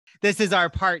this is our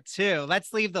part 2.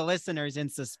 Let's leave the listeners in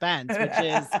suspense, which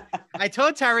is, I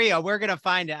told Taria we're going to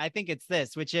find it. I think it's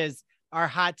this, which is our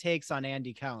hot takes on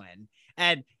Andy Cohen.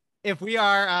 And if we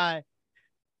are,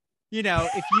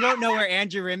 if you don't know where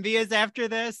Andrew Rimby is after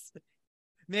this,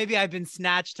 maybe I've been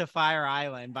snatched to Fire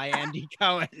Island by Andy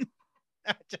Cohen.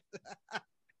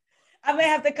 I may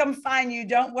have to come find you.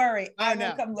 Don't worry. I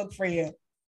will come look for you.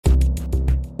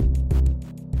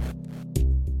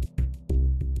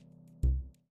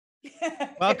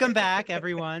 Welcome back,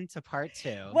 everyone, to part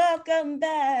 2. Welcome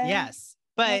back. Yes.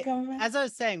 But as I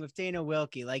was saying with Dana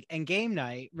Wilkie, and game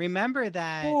night, remember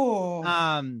that, Ooh.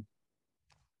 well,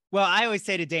 I always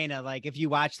say to Dana, if you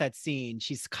watch that scene,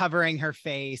 she's covering her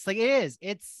face.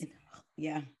 It's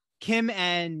yeah. Kim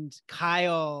and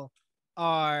Kyle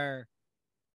are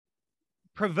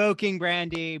provoking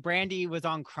Brandy. Brandy was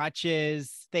on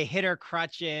crutches. They hit her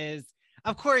crutches.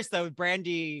 Of course, though,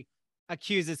 Brandy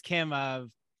accuses Kim of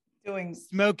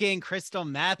smoking crystal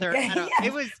meth, or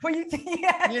it was,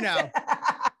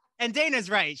 and Dana's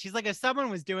right. She's like, if someone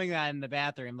was doing that in the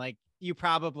bathroom,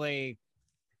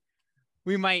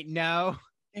 we might know,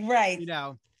 right?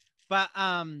 But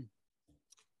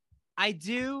I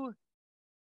do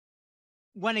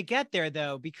want to get there,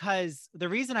 though, because the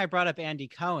reason I brought up Andy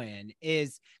Cohen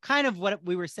is kind of what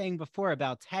we were saying before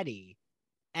about Teddy,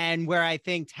 and where I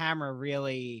think Tamra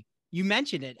really, you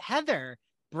mentioned it, Heather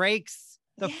breaks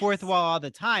the fourth wall all the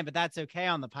time, but that's okay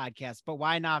on the podcast. But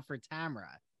why not for Tamra?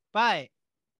 But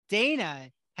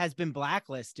Dana has been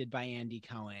blacklisted by Andy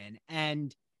Cohen,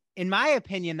 and in my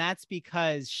opinion, that's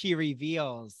because she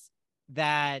reveals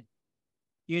that,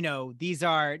 these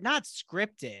are not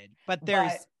scripted, but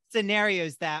there's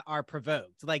scenarios that are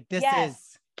provoked. This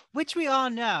is, which we all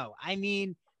know. I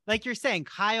mean, like you're saying,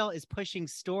 Kyle is pushing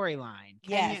storyline.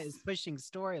 Kenya is pushing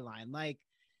storyline.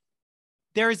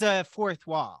 There's a fourth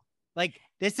wall.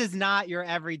 This is not your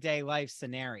everyday life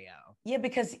scenario. Yeah,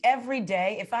 because every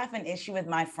day, if I have an issue with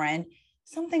my friend,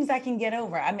 some things I can get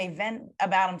over. I may vent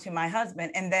about them to my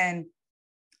husband and then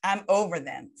I'm over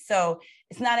them. So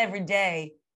it's not every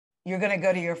day you're going to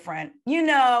go to your friend.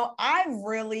 I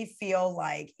really feel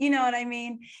like, you know what I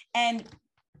mean? And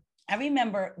I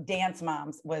remember Dance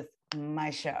Moms was my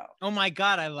show. Oh my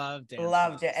God, I loved it.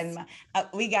 Loved it. And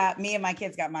me and my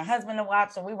kids got my husband to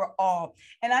watch. So we were all,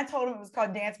 and I told him it was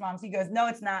called Dance Moms. He goes, no,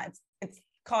 it's not. It's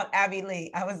called Abby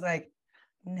Lee. I was like,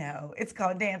 no, it's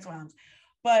called Dance Moms.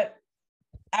 But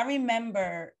I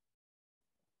remember,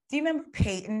 do you remember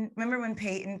Peyton? Remember when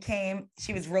Peyton came?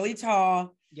 She was really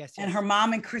tall. Yes. And her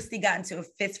mom and Christy got into a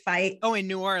fist fight. Oh, in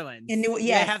New Orleans. Yes.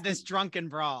 They have this drunken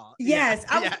brawl. Yes.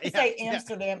 I was going to say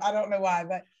Amsterdam. I don't know why,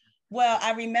 but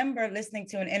I remember listening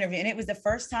to an interview, and it was the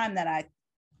first time that I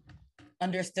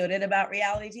understood it about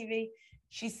reality TV.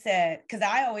 She said, because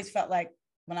I always felt like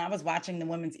when I was watching the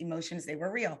women's emotions, they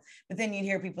were real. But then you'd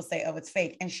hear people say, oh, it's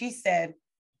fake. And she said,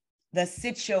 the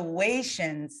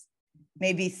situations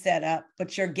may be set up,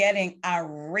 but you're getting a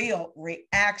real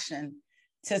reaction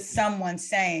to someone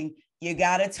saying, you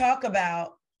got to talk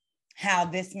about how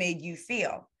this made you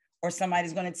feel, or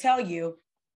somebody's going to tell you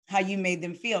how you made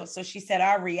them feel. So she said,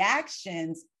 our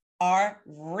reactions are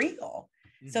real.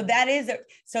 Mm-hmm.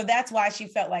 So that's why she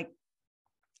felt like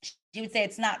she would say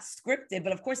it's not scripted,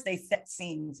 but of course they set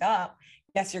scenes up.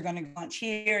 Yes, you're going to go lunch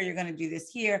here. You're going to do this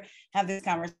here, have this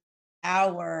conversation.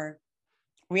 Our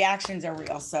reactions are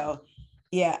real. So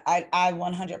yeah, I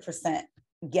 100%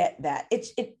 get that.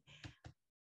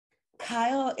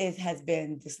 Kyle has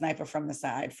been the sniper from the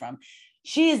side.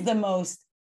 She is the most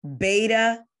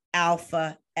beta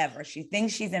alpha ever. She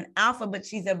thinks she's an alpha, but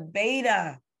she's a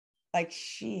beta.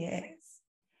 She is.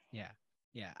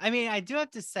 Yeah. I mean, I do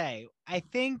have to say, I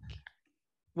think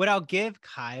what I'll give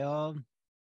Kyle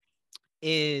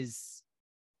is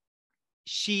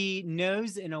she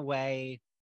knows in a way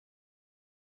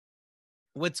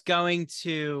what's going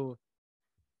to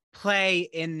play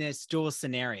in this dual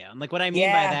scenario. And what I mean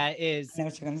by that is,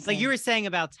 you were saying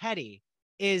about Teddy,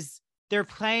 is they're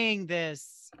playing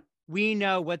this, we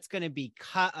know what's going to be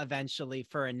cut eventually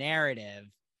for a narrative,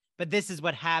 but this is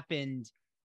what happened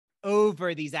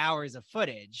over these hours of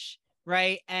footage,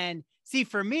 right? And see,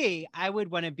 for me, I would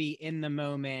want to be in the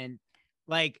moment,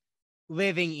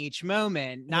 living each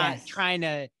moment, not trying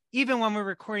to, even when we're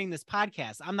recording this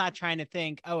podcast, I'm not trying to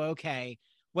think, oh, okay,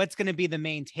 what's going to be the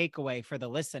main takeaway for the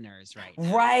listeners right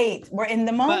now? Right. We're in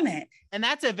the moment. And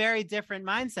that's a very different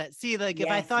mindset. See, if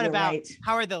I thought about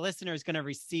how are the listeners going to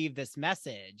receive this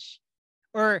message,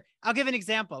 or I'll give an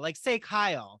example, say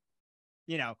Kyle,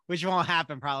 which won't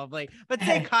happen probably, but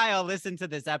say Kyle listened to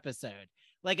this episode,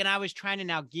 and I was trying to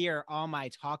now gear all my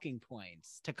talking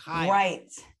points to Kyle.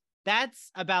 Right.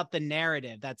 that's about the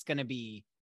narrative that's going to be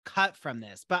cut from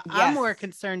this. But Yes. I'm more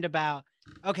concerned about,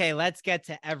 okay, let's get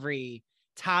to every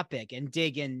topic and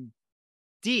dig in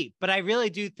deep. But I really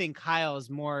do think Kyle is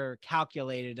more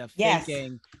calculated of Yes.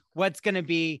 thinking what's going to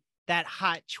be that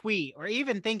hot tweet, or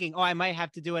even thinking, oh, I might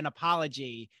have to do an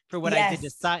apology for what I did to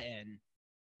Yes. Sutton.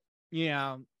 You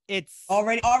know, it's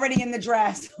already in the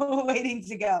draft, waiting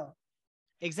to go.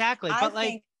 exactly. But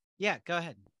like, yeah, go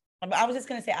ahead. I was just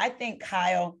going to say, I think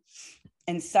Kyle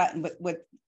and Sutton, but with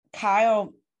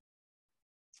Kyle,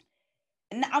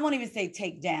 and I won't even say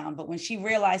take down, but when she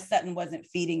realized Sutton wasn't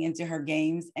feeding into her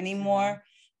games anymore,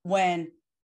 when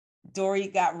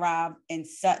Dorit got robbed and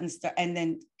and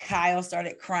then Kyle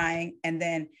started crying, and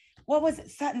then what was it?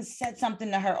 Sutton said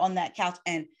something to her on that couch,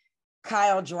 and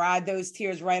Kyle dried those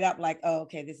tears right up, like, oh,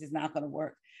 okay, this is not going to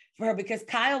work for her, because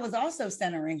Kyle was also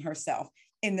centering herself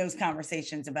in those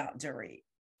conversations about Dorit,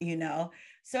 you know?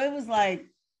 So it was like,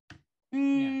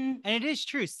 And it is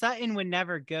true. Sutton would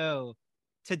never go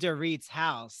to Dorit's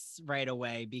house right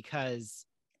away because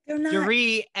they're not.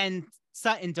 Dorit and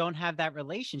Sutton don't have that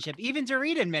relationship. Even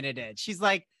Dorit admitted it. She's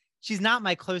like, she's not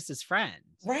my closest friend.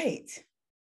 Right.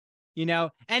 You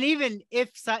know, and even if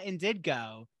Sutton did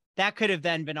go, that could have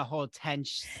then been a whole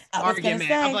tense argument.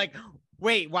 I'm like,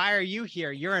 wait, why are you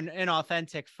here? You're an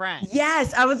inauthentic friend.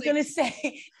 Yes, I was gonna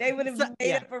say they would have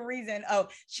made up a reason. Oh,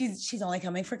 she's only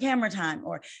coming for camera time,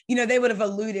 or you know, they would have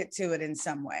alluded to it in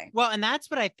some way. Well, and that's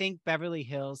what I think Beverly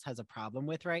Hills has a problem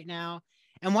with right now,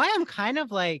 and why I'm kind of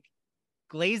like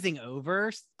glazing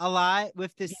over a lot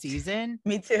with this season.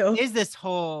 Me too. Is this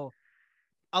whole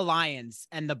alliance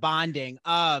and the bonding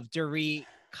of Dorit,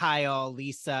 Kyle,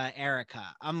 Lisa,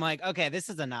 Erica. I'm like, okay, this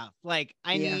is enough. Like,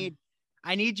 I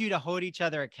need you to hold each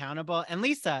other accountable. And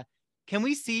Lisa, can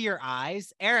we see your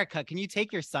eyes? Erica, can you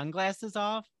take your sunglasses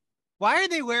off? Why are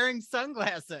they wearing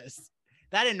sunglasses?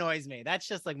 That annoys me. That's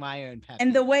just like my own pet.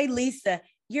 And the way, Lisa,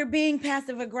 you're being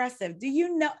passive aggressive. Do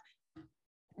you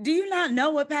not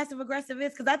know what passive aggressive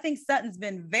is? Because I think Sutton's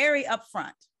been very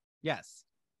upfront. Yes.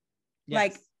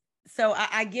 Like, so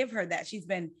I give her that. She's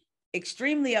been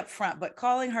extremely upfront, but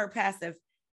calling her passive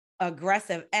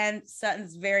aggressive, and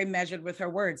Sutton's very measured with her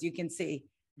words. You can see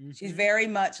she's very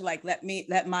much like,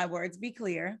 let my words be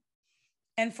clear.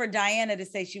 And for Diana to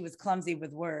say she was clumsy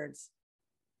with words.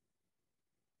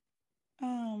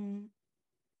 And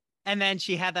then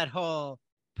she had that whole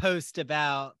post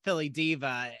about Philly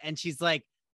Diva, and she's like,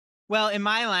 well, in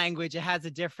my language, it has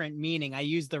a different meaning. I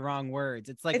use the wrong words.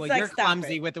 It's like, well, you're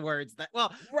clumsy with the words.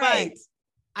 Right. But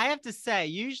I have to say,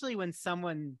 usually when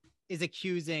someone is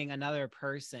accusing another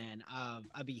person of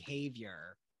a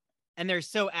behavior and they're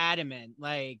so adamant,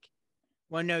 like,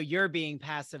 well, no, you're being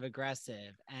passive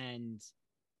aggressive and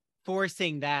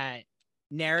forcing that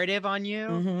narrative on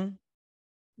you,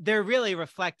 they're really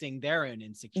reflecting their own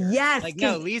insecurity. Yes. Like,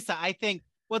 no, Lisa, I think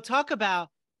we'll talk about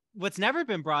what's never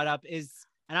been brought up is,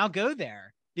 and I'll go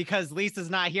there because Lisa's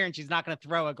not here and she's not going to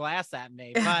throw a glass at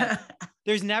me, but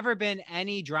there's never been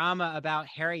any drama about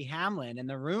Harry Hamlin and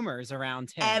the rumors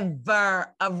around him.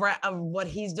 Ever of what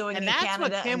he's doing in Canada. And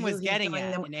that's what Kim was getting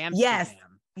at in Amsterdam. Yes.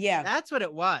 Yeah. That's what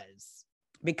it was.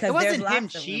 Because it wasn't him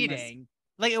cheating.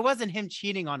 Like, it wasn't him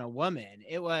cheating on a woman.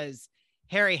 It was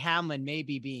Harry Hamlin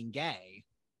maybe being gay.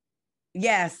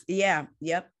 Yes. Yeah.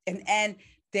 Yep. And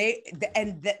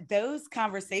those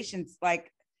conversations,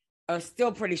 like, are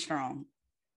still pretty strong.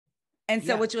 And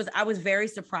so, I was very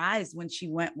surprised when she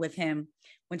went with him,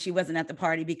 when she wasn't at the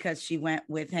party, because she went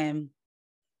with him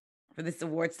for this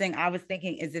awards thing. I was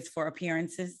thinking, is this for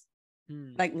appearances?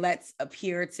 Like, let's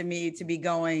appear to me to be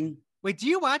going. Wait, do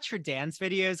you watch her dance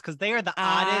videos? Because they are the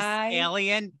oddest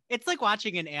alien. It's like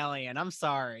watching an alien. I'm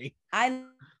sorry. I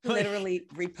literally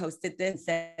reposted this,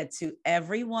 said to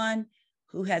everyone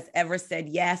who has ever said,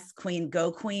 yes, queen,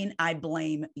 go queen, I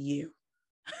blame you.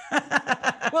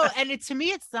 Well, and to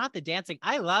me, it's not the dancing.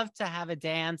 I love to have a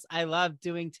dance. I love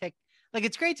doing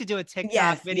it's great to do a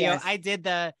TikTok video. Yes. I did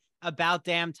the About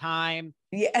Damn Time.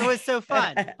 Yeah. It was so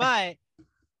fun. But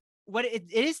what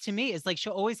it is to me is like,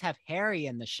 she'll always have Harry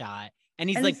in the shot and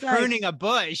he's like pruning a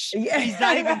bush. Yeah, he's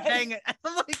not even paying it.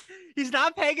 I'm like, he's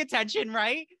not paying attention,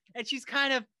 right? And she's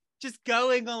kind of just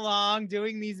going along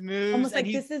doing these moves. Almost like,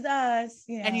 this is us.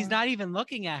 You know? And he's not even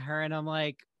looking at her. And I'm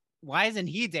like, why isn't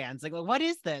he dancing? Like, what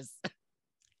is this?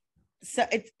 So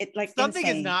it's like something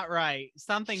insane. Is not right.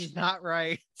 Something's not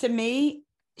right. To me,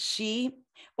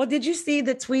 did you see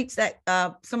the tweets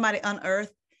that somebody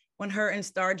unearthed when her and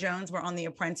Star Jones were on The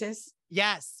Apprentice?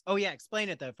 Yes. Oh yeah. Explain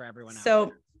it though for everyone else.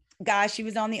 So guys, she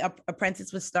was on The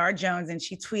Apprentice with Star Jones and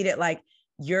she tweeted like,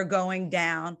 you're going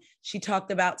down. She talked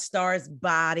about Star's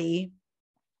body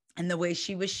and the way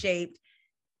she was shaped.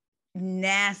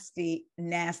 nasty,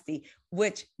 nasty,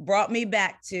 which brought me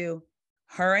back to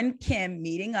her and Kim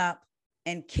meeting up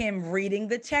and Kim reading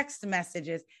the text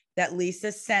messages that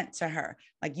Lisa sent to her.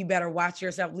 Like, you better watch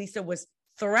yourself. Lisa was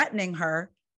threatening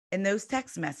her in those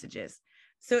text messages.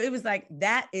 So it was like,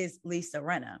 that is Lisa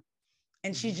Rinna.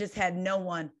 And she just had no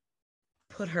one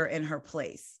put her in her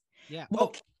place. Yeah.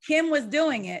 Well, Kim was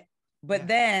doing it, but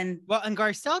then. Well, and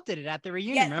Garcelle did it at the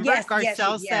reunion. Remember?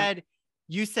 Garcelle said,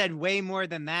 you said way more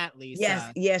than that,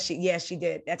 Lisa. Yes, she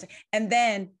did. And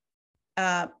then,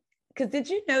 because did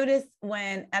you notice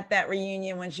when at that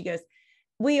reunion, when she goes,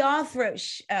 we all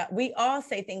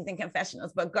say things in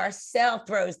confessionals, but Garcelle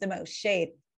throws the most shade.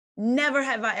 Never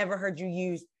have I ever heard you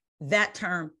use that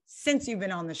term since you've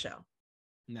been on the show.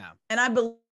 No. And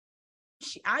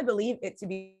I believe it to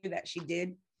be that she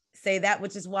did say that,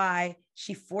 which is why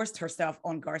she forced herself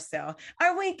on Garcelle.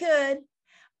 Are we good?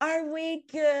 Are we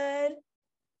good?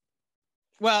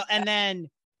 Well, and then,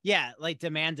 yeah, like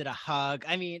demanded a hug.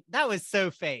 I mean, that was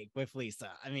so fake with Lisa.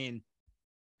 I mean,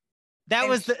 that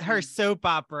was her soap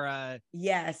opera.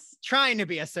 Yes. Trying to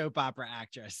be a soap opera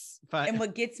actress. But and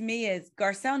what gets me is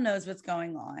Garcelle knows what's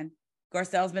going on.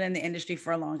 Garcelle's been in the industry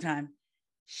for a long time.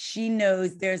 She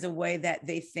knows there's a way that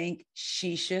they think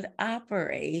she should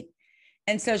operate.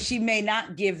 And so she may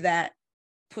not give that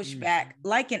pushback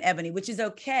like in Ebony, which is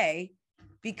okay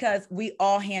because we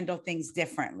all handle things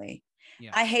differently.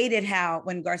 Yeah. I hated how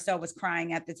when Garcelle was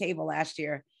crying at the table last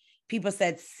year, people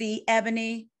said, see,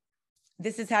 Ebony,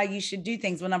 this is how you should do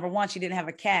things. Well, number one, she didn't have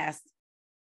a cast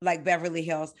like Beverly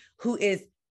Hills who is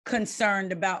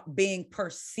concerned about being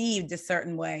perceived a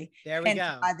certain way. There we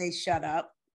go. Why they shut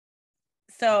up.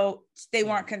 So they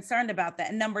weren't concerned about that.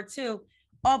 And number two,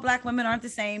 all Black women aren't the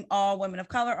same. All women of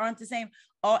color aren't the same.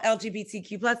 All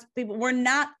LGBTQ plus people, we're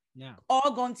not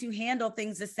all going to handle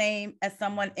things the same as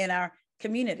someone in our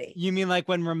community. You mean like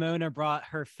when Ramona brought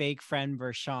her fake friend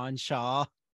Vershawn Shaw?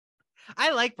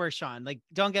 I like Vershawn. Like,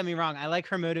 don't get me wrong. I like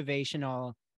her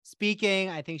motivational speaking.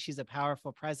 I think she's a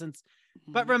powerful presence.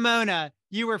 But Ramona,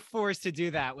 you were forced to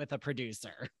do that with a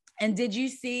producer. And did you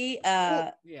see,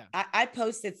 I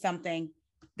posted something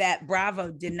that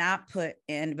Bravo did not put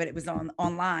in, but it was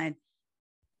online.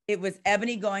 It was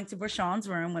Ebony going to Vershawn's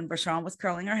room when Vershawn was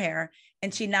curling her hair,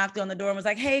 and she knocked on the door and was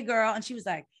like, hey, girl. And she was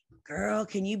like, girl,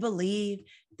 can you believe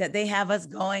that they have us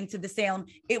going to the Salem?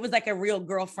 It was like a real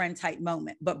girlfriend type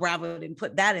moment, but Bravo didn't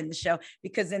put that in the show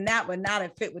because then that would not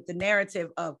have fit with the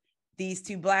narrative of these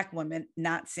two Black women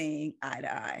not seeing eye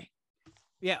to eye.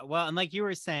 Yeah, well, and like you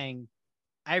were saying,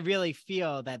 I really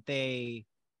feel that they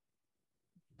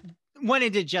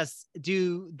wanted to just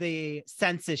do the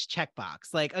census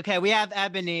checkbox. Like, okay, we have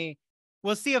Ebony.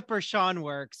 We'll see if Vershawn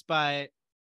works, but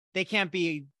they can't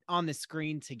be on the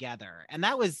screen together. And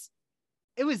that's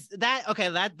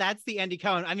the Andy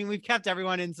Cohen. I mean, we've kept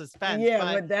everyone in suspense.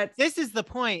 Yeah, but this is the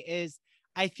point is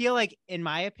I feel like, in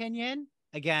my opinion,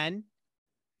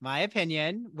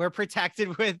 we're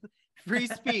protected with free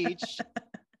speech.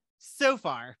 So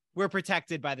far, we're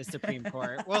protected by the Supreme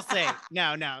Court. We'll see.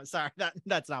 No, sorry.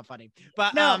 That's not funny.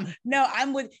 But no,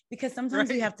 I'm with, because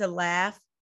sometimes you have to laugh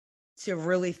to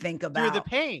really think about through the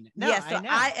pain. No, yeah,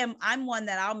 so I'm one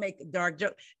that I'll make dark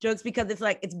jokes because it's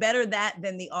like, it's better that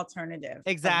than the alternative.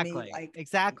 Exactly.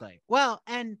 Exactly. Well,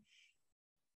 and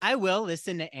I will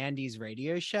listen to Andy's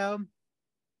radio show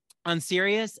on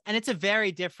Sirius, and it's a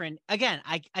very different, again,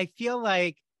 I feel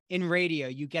like in radio,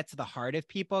 you get to the heart of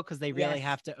people because they really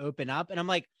have to open up. And I'm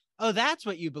like, oh, that's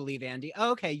what you believe, Andy.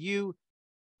 Oh, okay. You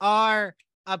are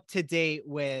up to date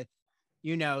with,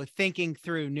 thinking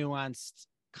through nuanced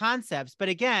concepts. But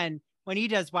again, when he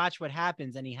does Watch What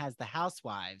Happens and he has the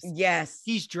housewives,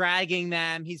 he's dragging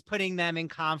them. He's putting them in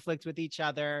conflict with each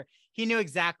other. He knew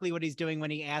exactly what he's doing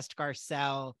when he asked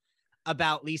Garcelle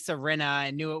about Lisa Rinna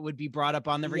and knew it would be brought up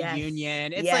on the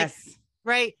reunion. It's like,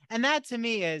 right. And that to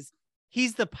me is,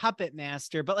 he's the puppet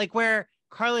master, but like where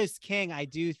Carlos King, I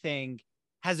do think,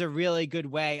 has a really good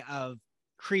way of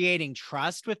creating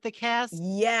trust with the cast.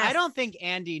 Yes. I don't think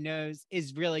Andy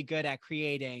is really good at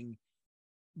creating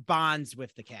bonds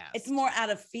with the cast. It's more out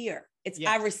of fear.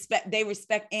 They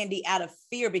respect Andy out of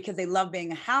fear because they love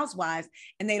being housewives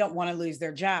and they don't want to lose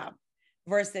their job.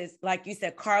 Versus, like you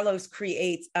said, Carlos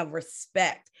creates a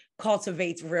respect,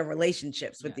 cultivates real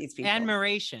relationships with these people.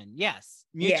 Admiration. Yes.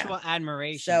 Mutual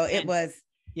admiration. So it was.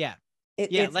 Yeah.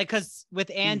 Like, cause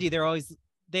with Andy,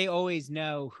 they always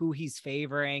know who he's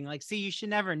favoring. Like, see, you should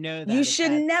never know that. You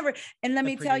should never. And let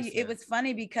me tell you, it was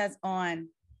funny because on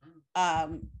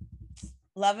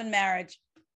Love and Marriage,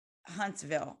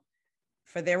 Huntsville,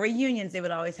 for their reunions, they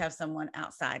would always have someone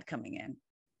outside coming in.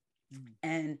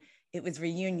 And it was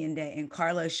reunion day and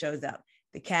Carlos shows up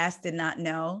The cast did not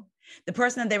know. The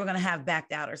person that they were going to have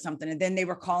backed out or something. And then they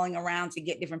were calling around to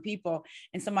get different people.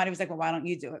 And somebody was like, well, why don't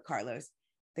you do it, Carlos?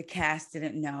 The cast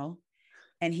didn't know.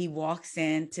 And he walks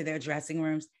into their dressing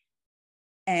rooms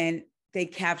and they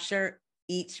capture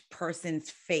each person's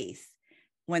face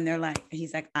when they're like,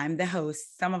 he's like, I'm the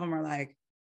host. Some of them are like,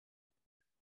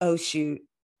 oh, shoot,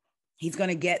 he's going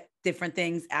to get different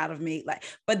things out of me. Like,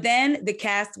 but then the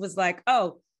cast was like,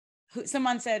 oh,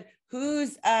 someone said,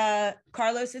 who's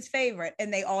Carlos's favorite?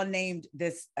 And they all named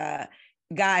this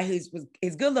guy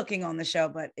is good looking on the show,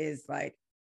 but is like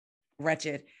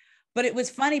wretched. But it was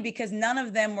funny because none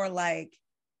of them were like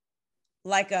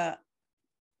a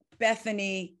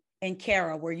Bethany and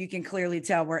Kara, where you can clearly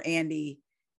tell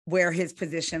where his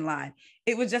position lied.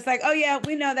 It was just like, oh yeah,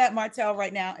 we know that Martell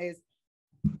right now is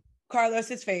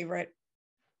Carlos's favorite.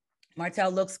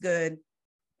 Martell looks good.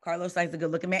 Carlos likes a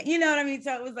good looking man. You know what I mean?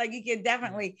 So it was like, you can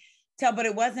definitely tell, but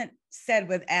it wasn't said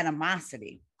with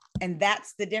animosity. And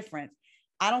that's the difference.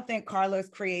 I don't think Carlos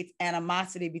creates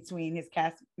animosity between his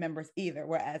cast members either.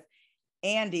 Whereas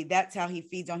Andy, that's how he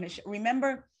feeds on his show.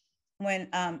 Remember when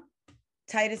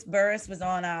Titus Burgess was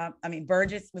on,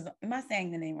 Burgess was, am I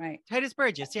saying the name right? Titus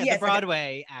Burgess, yeah, yes, the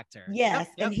Broadway actor. Yes,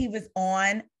 yep. And he was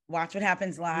on Watch What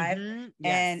Happens Live. Mm-hmm.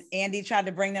 Yes. And Andy tried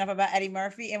to bring that up about Eddie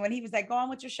Murphy. And when he was like, go on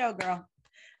with your show, girl.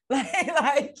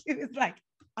 like he was like,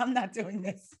 I'm not doing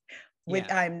this.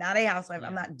 I'm not a housewife. Yeah.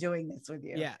 I'm not doing this with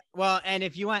you. Yeah. Well, and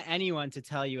if you want anyone to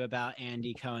tell you about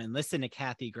Andy Cohen, listen to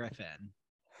Kathy Griffin.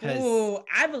 Ooh,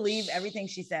 I believe everything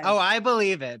she says. Oh, I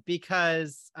believe it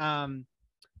because, I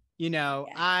know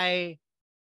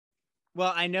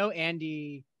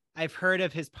Andy, I've heard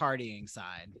of his partying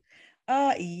side.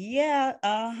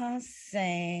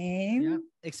 Same. Yeah.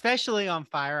 Especially on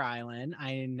Fire Island.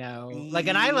 I know.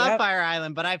 And I love Fire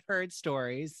Island, but I've heard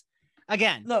stories.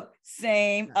 Again. Look,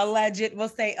 same. Alleged. We'll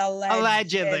say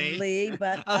allegedly.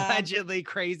 But allegedly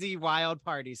crazy, wild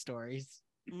party stories.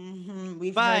 Mm-hmm.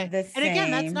 We've heard the same. And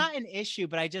again, that's not an issue,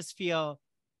 but I just feel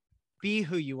be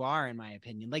who you are, in my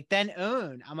opinion. Like, then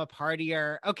own, I'm a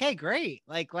partier. Okay, great.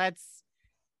 Like, let's,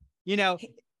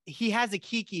 he has a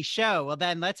Kiki show. Well,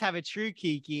 then let's have a true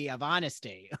Kiki of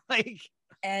honesty.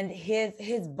 And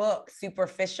his book,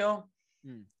 Superficial,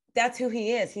 that's who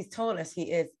he is. He's told us he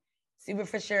is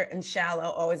superficial and shallow,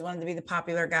 always wanted to be the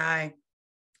popular guy.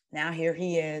 Now here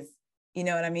he is, you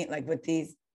know what I mean? Like with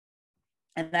these,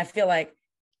 and I feel like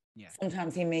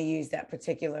sometimes he may use that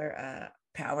particular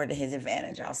power to his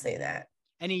advantage. I'll say that.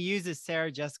 And he uses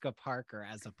Sarah Jessica Parker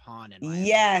as a pawn in my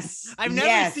Yes. I've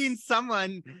never seen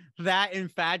someone that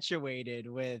infatuated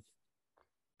with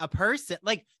a person,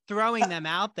 like throwing them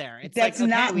out there. It's that's like,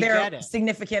 okay, not their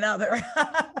significant other.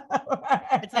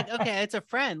 It's like, okay, it's a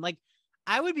friend. Like,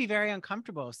 I would be very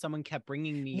uncomfortable if someone kept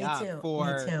bringing me up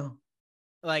for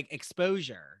like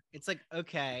exposure. It's like,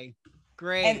 okay,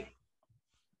 great. And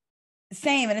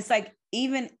same. And it's like,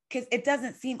 even because it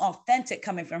doesn't seem authentic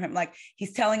coming from him. Like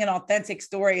he's telling an authentic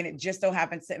story and it just so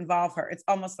happens to involve her. It's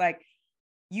almost like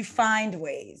you find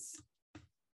ways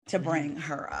to bring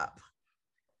her up.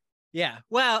 Yeah.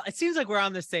 Well, it seems like we're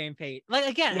on the same page. Like,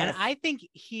 again, and I think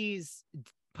he's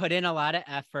put in a lot of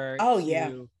effort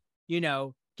to,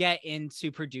 get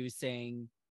into producing.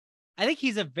 I think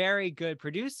he's a very good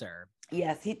producer.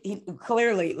 Yes, he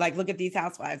clearly, like, look at these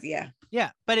housewives. Yeah.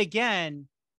 Yeah. But again,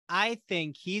 I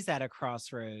think he's at a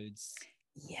crossroads.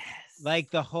 Yes.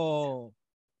 Like the whole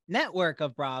network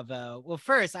of Bravo. Well,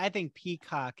 first, I think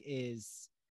Peacock is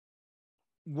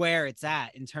where it's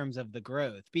at in terms of the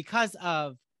growth because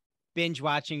of binge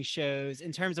watching shows,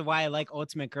 in terms of why I like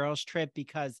Ultimate Girls Trip,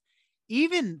 because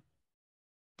even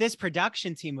this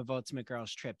production team of Ultimate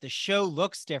Girls Trip, the show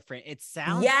looks different. It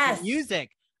sounds the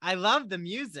music. I love the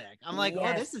music. I'm like,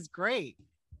 oh, this is great.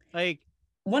 Like,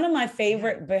 one of my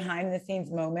favorite behind the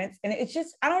scenes moments, and it's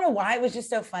just, I don't know why it was just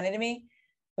so funny to me.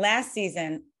 Last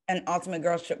season, an Ultimate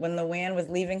Girls Trip, when Luann was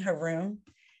leaving her room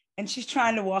and she's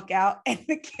trying to walk out and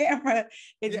the camera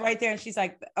is right there and she's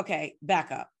like, okay,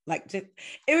 back up. Like, just,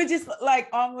 it was just like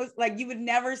almost like you would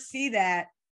never see that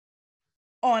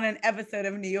on an episode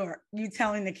of New York. You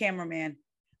telling the cameraman,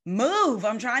 move,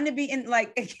 I'm trying to be in,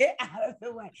 like, get out of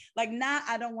the way. Like,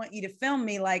 I don't want you to film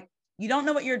me. Like, you don't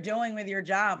know what you're doing with your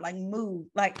job. Like, move.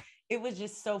 Like, it was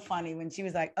just so funny when she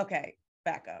was like, okay,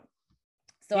 back up.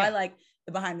 So I like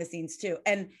the behind the scenes too.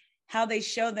 And how they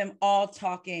show them all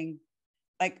talking,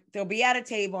 like they'll be at a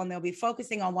table and they'll be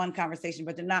focusing on one conversation,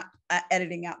 but they're not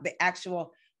editing out the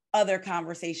actual other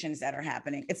conversations that are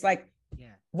happening. It's like,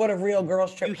 what a real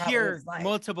girls trip. You hear like.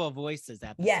 Multiple voices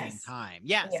at the same time.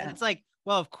 Yes. Yeah. And it's like,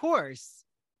 well, of course,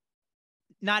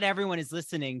 not everyone is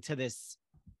listening to this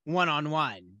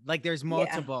one-on-one. Like there's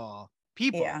multiple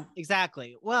people. Yeah.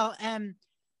 Exactly. Well, and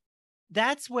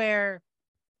that's where,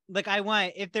 like, I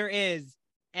want, if there is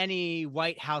any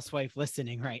white housewife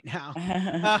listening right now,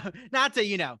 not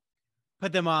to,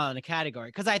 put them all in a category,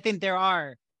 because I think there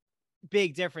are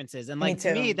big differences. And Me like,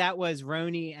 to me, too. that was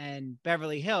Roni and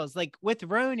Beverly Hills. Like with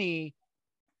Roni,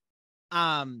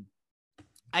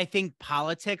 I think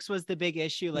politics was the big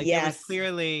issue. Like there was Yes.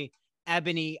 clearly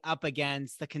Ebony up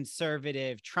against the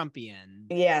conservative Trumpian.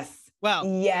 Yes. Well,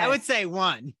 I would Yes. say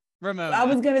one, I Ramona.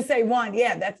 was gonna say one.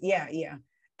 Yeah, yeah.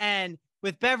 And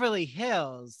with Beverly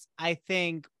Hills, I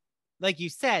think, like you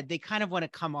said, they kind of want to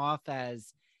come off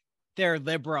as they're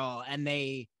liberal and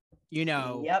they,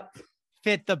 Yep.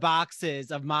 fit the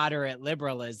boxes of moderate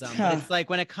liberalism. But it's like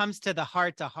when it comes to the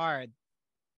heart to heart,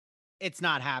 it's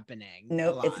not happening.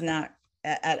 Nope, it's not.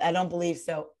 I don't believe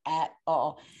so at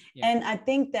all. Yeah. And I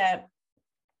think that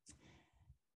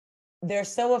they're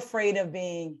so afraid of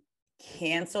being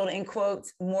canceled, in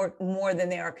quotes, more than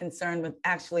they are concerned with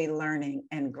actually learning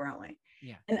and growing.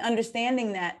 Yeah. And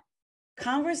understanding that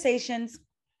conversations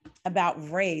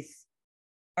about race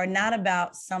are not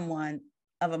about someone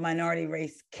of a minority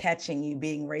race catching you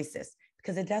being racist,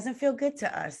 because it doesn't feel good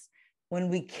to us when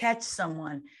we catch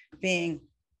someone being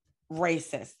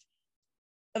racist.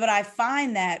 But I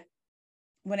find that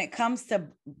when it comes to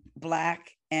Black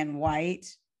and white,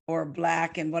 or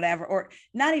Black and whatever, or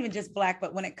not even just Black,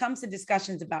 but when it comes to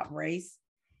discussions about race,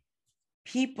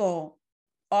 people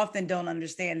often don't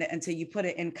understand it until you put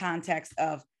it in context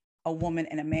of a woman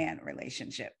and a man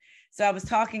relationship. So I was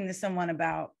talking to someone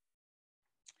about,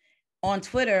 on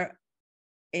Twitter,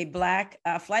 a Black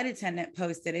flight attendant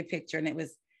posted a picture, and it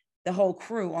was the whole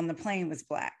crew on the plane was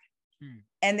Black.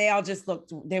 And they all just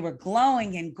they were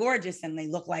glowing and gorgeous, and they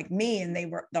looked like me, and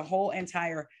the whole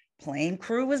entire plane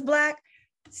crew was Black.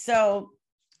 So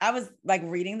I was like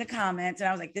reading the comments, and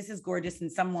I was like, this is gorgeous.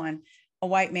 And a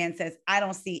white man says, I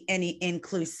don't see any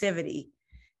inclusivity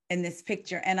in this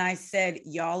picture. And I said,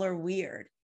 y'all are weird.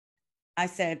 I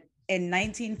said, in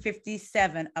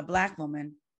 1957, a Black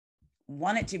woman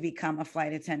wanted to become a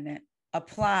flight attendant,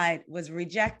 applied, was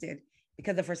rejected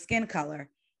because of her skin color,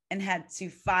 and had to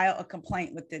file a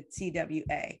complaint with the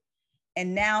TWA.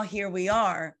 And now here we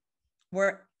are,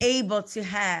 we're able to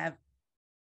have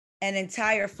an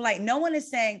entire flight. No one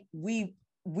is saying we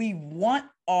want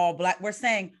all Black. We're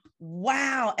saying,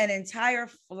 wow, an entire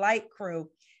flight crew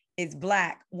is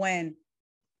Black, when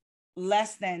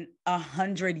less than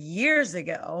 100 years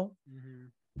ago,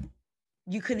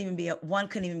 one couldn't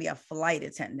even be a flight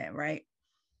attendant, right?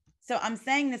 So I'm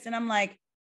saying this and I'm like,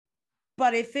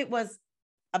 but if it was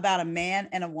about a man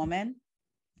and a woman,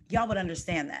 y'all would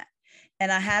understand that.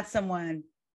 And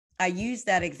I used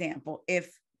that example.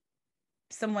 If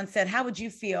someone said, how would you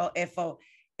feel if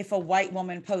a white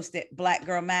woman posted Black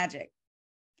Girl Magic?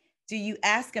 Do you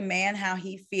ask a man how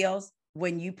he feels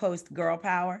when you post girl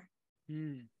power?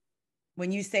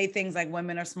 When you say things like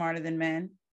women are smarter than men?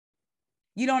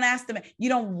 You don't ask them, you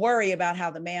don't worry about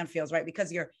how the man feels, right?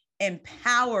 Because you're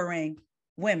empowering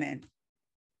women.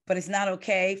 But it's not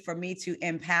okay for me to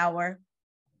empower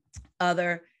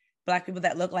other Black people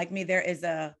that look like me. There is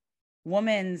a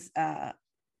woman's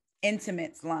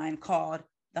intimates line called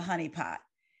The Honey Pot.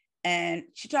 And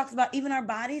she talks about even our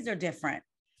bodies are different.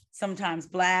 Sometimes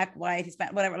Black, white,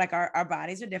 Hispanic, whatever, like our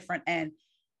bodies are different. And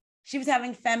she was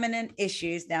having feminine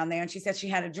issues down there. And she said she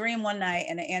had a dream one night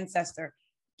and an ancestor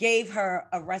gave her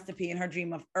a recipe in her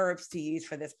dream of herbs to use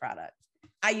for this product.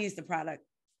 I use the product,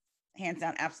 hands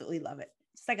down, absolutely love it.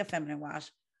 It's like a feminine wash.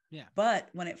 Yeah. But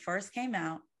when it first came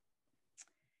out,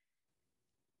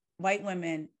 white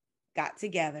women got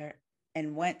together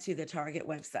and went to the Target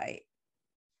website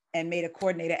and made a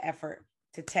coordinated effort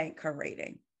to tank her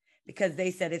rating, because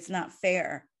they said it's not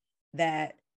fair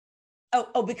that,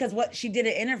 because what she did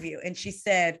an interview and she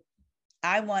said,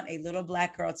 I want a little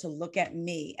Black girl to look at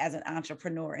me as an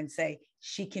entrepreneur and say,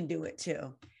 she can do it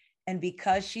too. And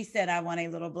because she said, I want a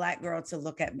little Black girl to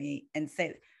look at me and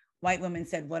say, white women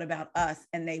said, what about us?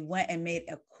 And they went and made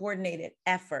a coordinated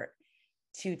effort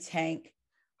to tank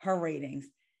her ratings.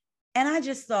 And I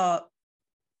just thought,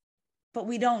 but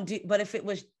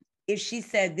if she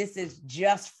said this is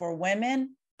just for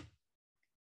women,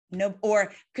 no,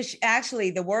 or because actually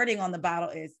the wording on the bottle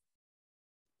is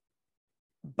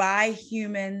by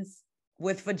humans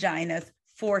with vaginas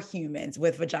for humans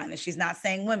with vaginas. She's not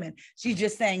saying women, she's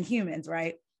just saying humans,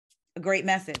 right? A great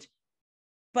message.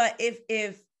 But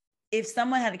if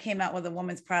someone had came out with a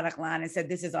woman's product line and said,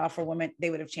 this is all for women, they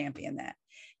would have championed that.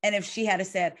 And if she had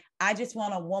said, I just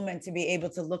want a woman to be able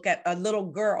to look at a little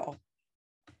girl,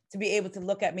 to be able to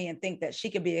look at me and think that she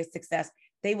could be a success,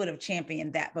 they would have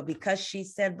championed that. But because she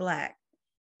said Black,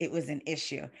 it was an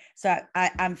issue. So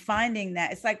I'm finding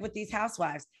that it's like with these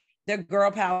housewives, they're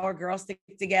girl power, girls stick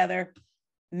together,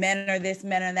 men are this,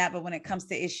 men are that. But when it comes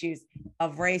to issues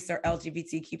of race or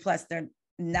LGBTQ plus, they're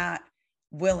not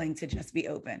willing to just be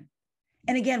open.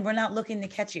 And again, we're not looking to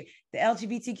catch you. The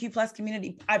LGBTQ plus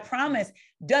community, I promise,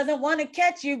 doesn't want to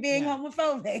catch you being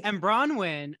homophobic. And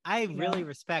Bronwyn, I really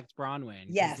respect Bronwyn.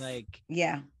 Yes. Like,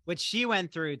 yeah. What she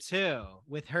went through too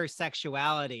with her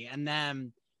sexuality, and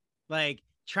them like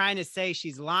trying to say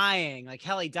she's lying. Like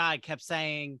Kelly Dodd kept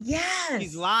saying, yes,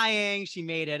 she's lying. She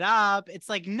made it up. It's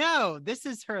like, no, this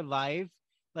is her life.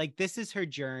 Like, this is her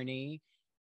journey.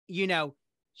 You know,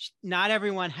 not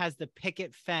everyone has the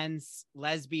picket fence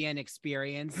lesbian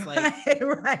experience. Like,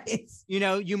 right. You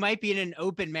know, you might be in an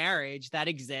open marriage that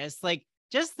exists. Like,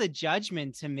 just the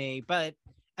judgment to me. But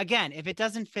again, if it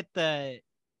doesn't fit the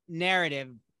narrative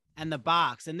and the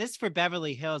box, and this for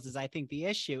Beverly Hills is, I think, the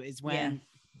issue is when,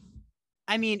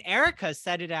 I mean, Erica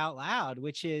said it out loud,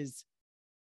 which is,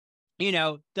 you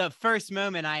know, the first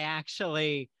moment I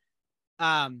actually,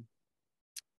 I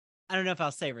don't know if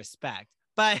I'll say respect,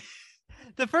 but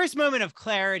the first moment of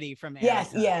clarity from Erica.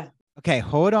 Yes, yeah. Okay,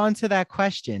 hold on to that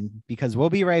question because we'll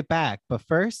be right back. But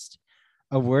first,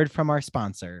 a word from our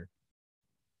sponsor.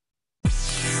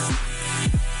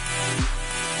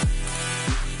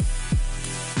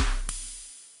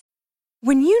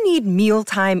 When you need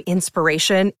mealtime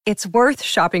inspiration, it's worth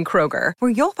shopping Kroger, where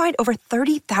you'll find over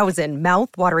 30,000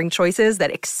 mouth-watering choices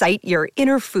that excite your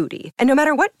inner foodie. And no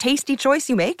matter what tasty choice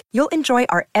you make, you'll enjoy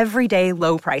our everyday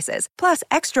low prices, plus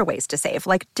extra ways to save,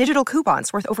 like digital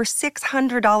coupons worth over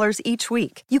 $600 each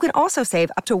week. You can also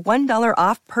save up to $1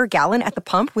 off per gallon at the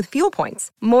pump with fuel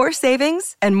points. More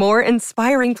savings and more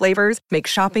inspiring flavors make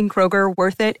shopping Kroger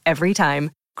worth it every time.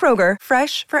 Kroger,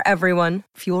 fresh for everyone.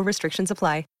 Fuel restrictions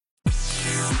apply.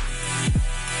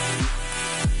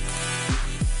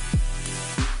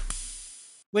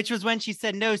 Which was when she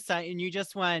said, no, son, and you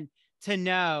just want to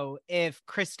know if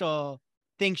Crystal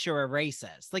thinks you're a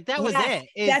racist. Like, that was it.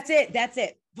 That's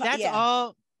it. That's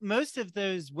all. Most of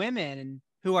those women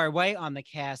who are white on the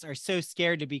cast are so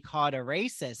scared to be called a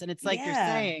racist. And it's like you're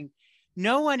saying,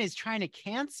 no one is trying to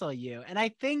cancel you. And I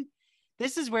think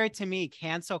this is where, to me,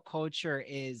 cancel culture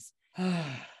is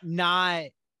not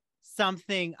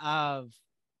something of,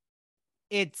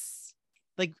 it's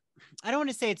like, I don't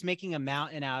want to say it's making a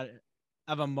mountain out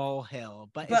of a molehill,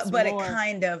 but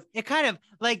it kind of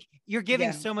like you're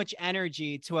giving so much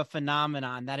energy to a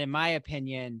phenomenon that, in my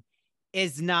opinion,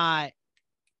 is not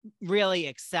really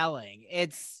excelling.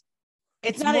 It's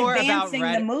not more advancing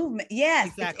about the movement. Yes,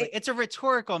 exactly. It's a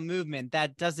rhetorical movement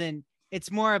that doesn't. It's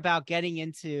more about getting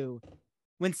into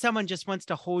when someone just wants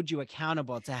to hold you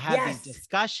accountable to have these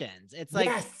discussions. It's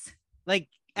like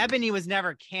Ebony was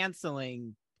never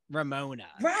canceling Ramona.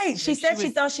 Right. She said she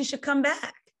thought she should come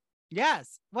back.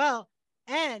 Yes. Well,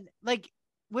 and like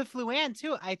with Luann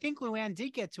too, I think Luann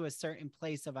did get to a certain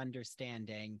place of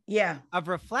understanding. Yeah. Of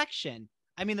reflection.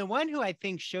 I mean, the one who I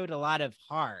think showed a lot of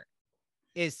heart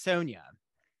is Sonia.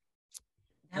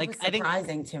 That was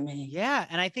surprising to me. Yeah.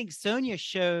 And I think Sonia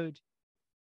showed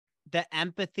the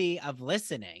empathy of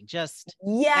listening. Just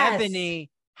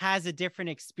Ebony has a different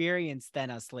experience than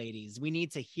us ladies. We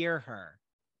need to hear her.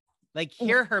 Like,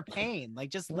 hear her pain. Like,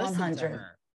 just listen 100. To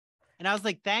her. And I was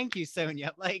like, thank you,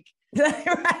 Sonia. Like,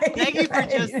 thank you for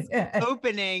just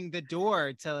opening the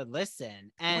door to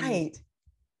listen. And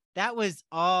that was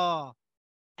all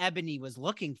Ebony was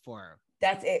looking for.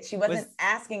 That's it. She wasn't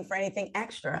asking for anything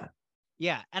extra.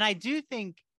 Yeah. And I do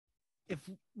think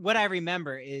what I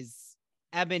remember is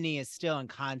Ebony is still in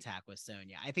contact with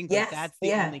Sonia. I think that's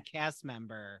the only cast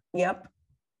member. Yep.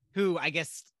 Who I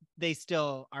guess they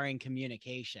still are in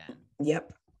communication.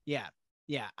 Yep. Yeah.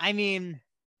 Yeah. I mean,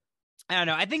 I don't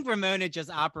know. I think Ramona just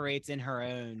operates in her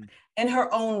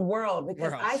own world,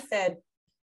 because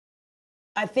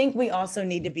I think we also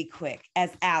need to be quick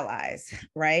as allies,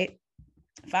 right?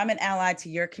 If I'm an ally to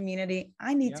your community,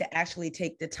 I need to actually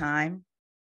take the time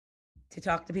to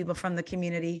talk to people from the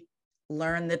community,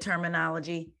 learn the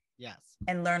terminology,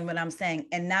 and learn what I'm saying,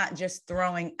 and not just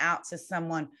throwing out to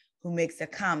someone who makes a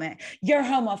comment, you're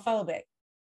homophobic,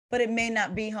 but it may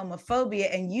not be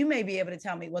homophobia. And you may be able to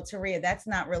tell me, well, Taria, that's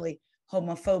not really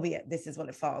homophobia. This is what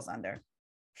it falls under.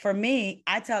 For me,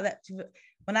 I tell that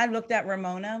when I looked at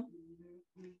Ramona,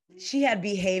 she had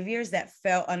behaviors that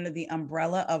fell under the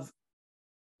umbrella of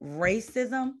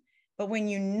racism. But when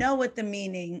you know what the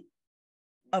meaning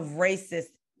of racist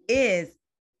is,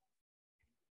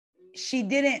 she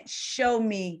didn't show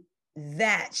me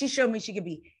that. She showed me she could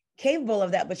be capable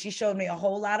of that, but she showed me a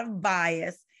whole lot of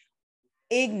bias,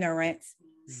 ignorance,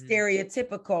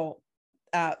 stereotypical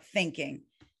thinking.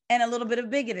 and a little bit of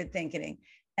bigoted thinking.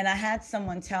 And I had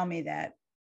someone tell me that.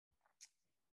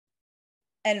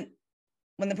 And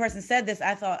when the person said this,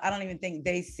 I thought, I don't even think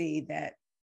they see that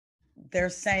they're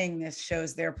saying this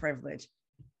shows their privilege.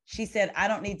 She said, I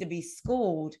don't need to be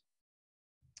schooled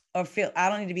or I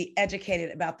don't need to be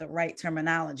educated about the right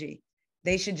terminology.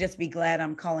 They should just be glad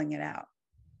I'm calling it out.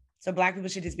 So Black people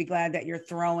should just be glad that you're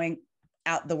throwing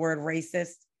out the word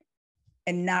racist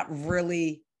and not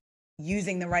really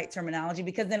using the right terminology,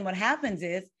 because then what happens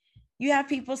is you have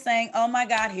people saying, oh my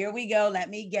God, here we go. Let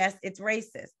me guess, it's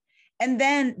racist. And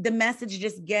then the message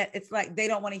it's like they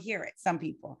don't want to hear it, some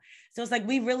people. So it's like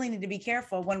we really need to be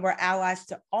careful when we're allies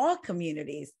to all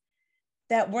communities,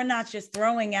 that we're not just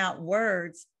throwing out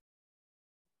words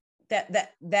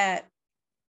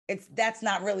that's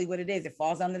not really what it is. It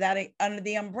falls under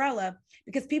the umbrella,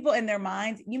 because people in their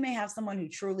minds, you may have someone who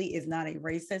truly is not a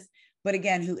racist, but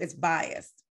again, who is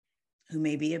biased, who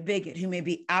may be a bigot, who may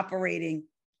be operating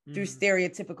through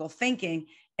stereotypical thinking.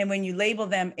 And when you label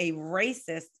them a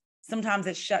racist, sometimes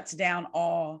it shuts down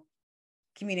all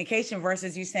communication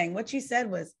versus you saying what you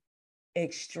said was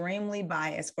extremely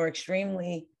biased or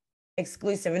extremely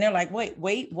exclusive. And they're like,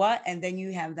 wait, what? And then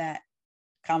you have that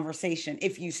conversation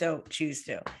if you so choose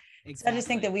to. Exactly. So I just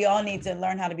think that we all need to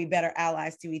learn how to be better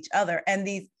allies to each other. And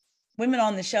these women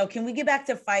on the show, can we get back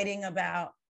to fighting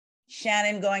about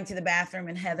Shannon going to the bathroom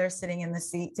and Heather sitting in the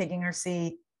seat, taking her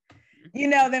seat? You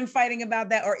know, them fighting about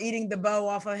that, or eating the bow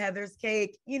off of Heather's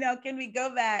cake. You know, can we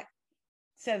go back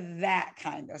to that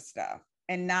kind of stuff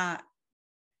and not,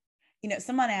 you know,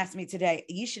 someone asked me today,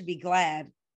 you should be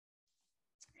glad.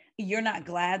 You're not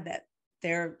glad that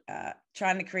they're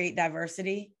trying to create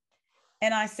diversity.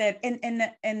 And I said,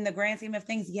 in the grand scheme of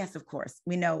things, yes, of course,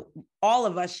 we know all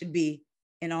of us should be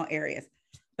in all areas.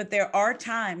 But there are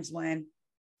times when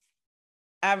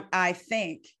I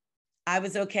think I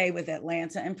was okay with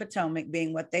Atlanta and Potomac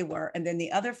being what they were, and then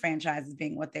the other franchises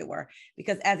being what they were,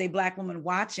 because as a Black woman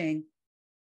watching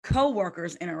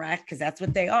coworkers interact, because that's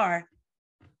what they are,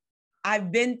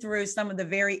 I've been through some of the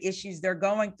very issues they're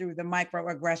going through, the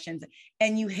microaggressions,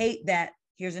 and you hate that.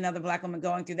 Here's another Black woman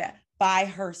going through that by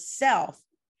herself,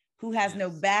 who has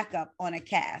no backup on a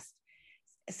cast.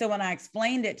 So when I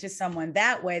explained it to someone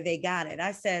that way, they got it.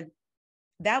 I said,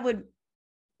 that would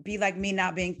be like me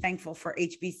not being thankful for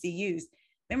HBCUs.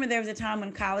 Remember, there was a time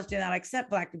when college did not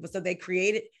accept Black people. So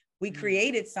we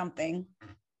created something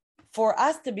for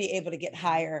us to be able to get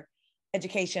higher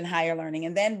education, higher learning.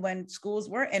 And then when schools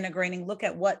were integrating, look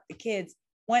at what the kids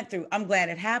went through. I'm glad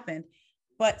it happened.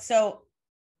 But so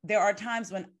there are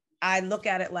times when I look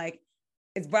at it like,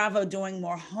 is Bravo doing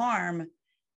more harm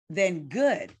than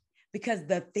good? Because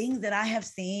the things that I have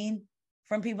seen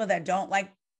from people that don't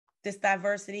like this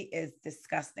diversity is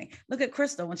disgusting. Look at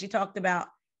Crystal when she talked about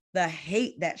the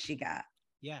hate that she got.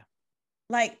 Yeah.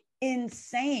 Like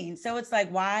insane. So it's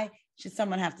like, why should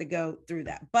someone have to go through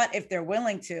that? But if they're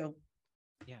willing to,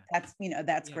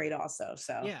 that's great also.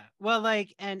 So yeah. Well,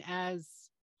 like, and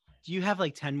do you have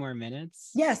like 10 more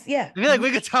minutes? Yes. Yeah. I feel like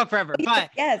we could talk forever, but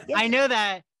yes. I know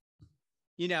that,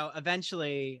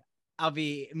 eventually I'll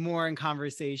be more in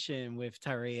conversation with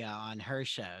Taria on her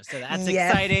show. So that's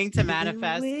exciting to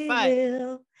manifest.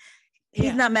 But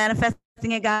he's not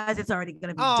manifesting it, guys. It's already going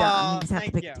to be done. We just have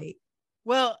to pick a date.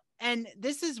 Well, and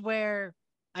this is where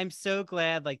I'm so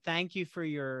glad, like, thank you for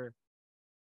your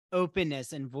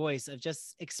openness and voice of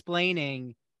just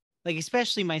explaining, like,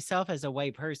 especially myself as a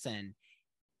white person,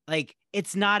 like,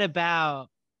 it's not about,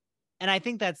 and I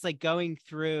think that's like going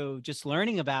through just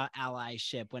learning about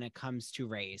allyship when it comes to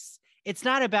race. It's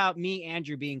not about me,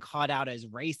 Andrew, being called out as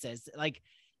racist. Like,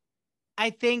 I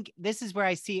think this is where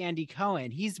I see Andy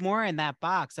Cohen. He's more in that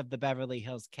box of the Beverly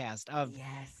Hills cast of,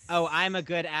 oh, I'm a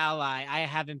good ally. I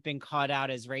haven't been called out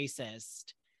as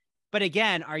racist. But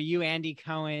again, are you, Andy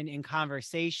Cohen, in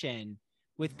conversation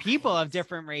with people of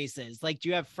different races? Like, do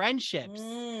you have friendships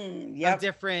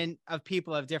of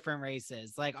people of different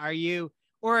races? Like, are you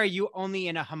only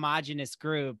in a homogenous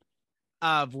group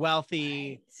of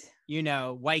wealthy,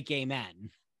 white gay men?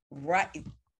 Right.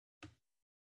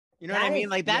 You know what I mean?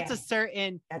 Like, that's a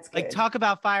certain, like, talk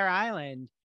about Fire Island.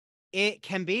 It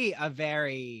can be a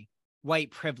very white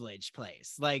privileged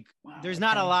place. Like, there's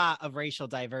not a lot of racial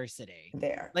diversity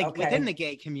there. Like, within the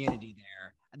gay community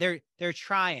they're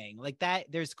trying like that.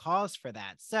 There's calls for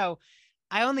that. So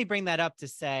I only bring that up to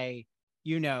say,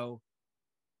 you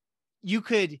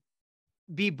could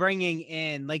be bringing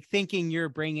in, like, thinking you're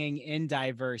bringing in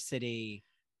diversity,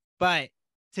 but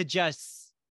to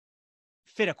just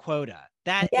fit a quota.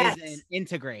 That isn't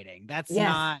integrating. That's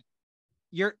not,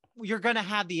 you're going to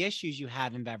have the issues you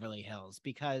have in Beverly Hills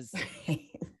because,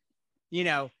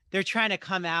 they're trying to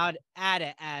come out at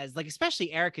it as like,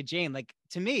 especially Erica Jane, like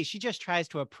to me, she just tries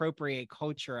to appropriate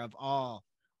culture of all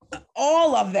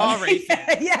of them, all races,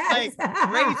 yes,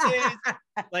 like races,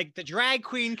 like the drag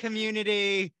queen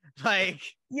community, like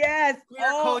yes, queer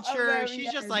culture. them, She's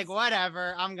yes. just like,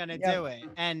 whatever, I'm gonna do it,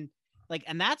 and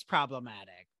that's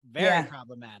problematic, very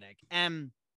problematic.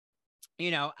 And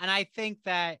and I think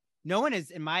that no one is,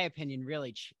 in my opinion,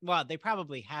 really well, they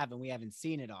probably have, and we haven't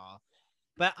seen it all.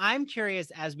 But I'm curious,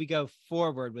 as we go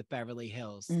forward with Beverly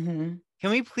Hills, can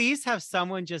we please have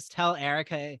someone just tell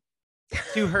Erica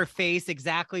to her face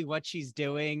exactly what she's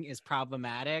doing is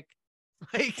problematic?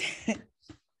 Like,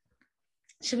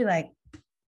 she'll be like,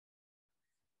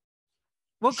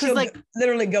 well, because like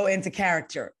literally go into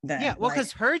character then. Yeah, well,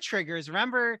 because her triggers,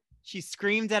 remember, she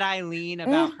screamed at Eileen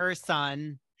about her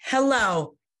son.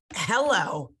 Hello.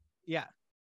 Yeah.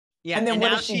 And then and what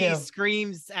now does she do?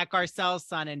 Screams at Garcelle's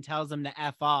son and tells him to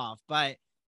F off. But,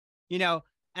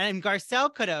 and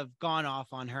Garcelle could have gone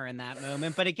off on her in that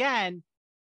moment. But again,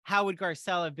 how would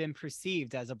Garcelle have been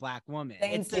perceived as a Black woman?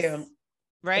 Thank you.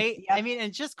 Right? Yep. I mean,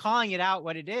 and just calling it out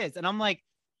what it is. And I'm like,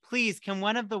 please, can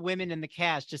one of the women in the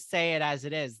cast just say it as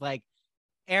it is? Like,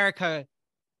 Erica,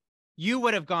 you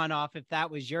would have gone off if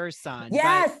that was your son.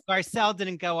 Yes. But Garcelle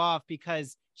didn't go off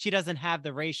because she doesn't have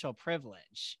the racial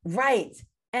privilege. Right.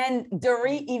 And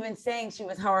Dorit even saying she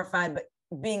was horrified, but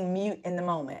being mute in the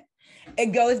moment. It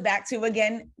goes back to,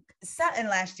 again, Sutton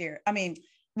last year. I mean,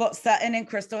 well, Sutton and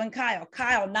Crystal and Kyle.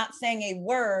 Kyle not saying a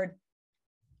word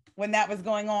when that was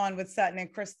going on with Sutton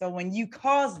and Crystal, when you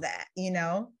caused that,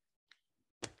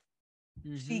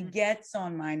 She gets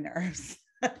on my nerves.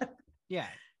 Yeah.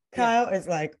 Kyle is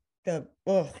like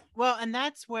Well, and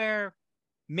that's where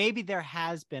maybe there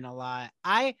has been a lot.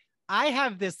 I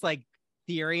have this like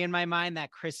theory in my mind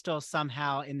that Crystal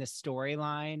somehow in the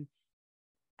storyline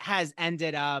has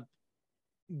ended up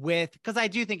with, because I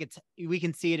do think we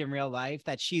can see it in real life,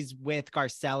 that she's with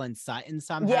Garcelle and Sutton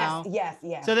somehow. Yes.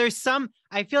 So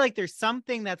I feel like there's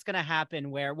something that's going to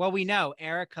happen where, well, we know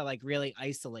Erica like really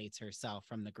isolates herself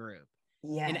from the group.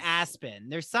 Yes. In Aspen.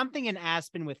 There's something in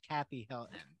Aspen with Kathy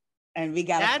Hilton. And we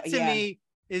got that to me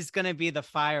is going to be the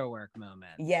firework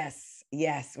moment. Yes.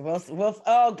 We'll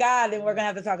oh God, and we're gonna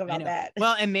have to talk about that.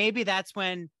 Well, and maybe that's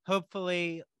when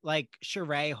hopefully like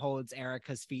Sheree holds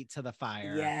Erica's feet to the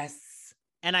fire. Yes.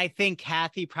 And I think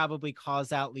Kathy probably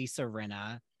calls out Lisa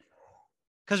Rinna.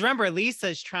 Because remember,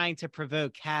 Lisa's trying to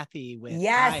provoke Kathy with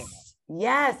Kyle.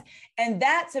 Yes. And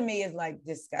that to me is like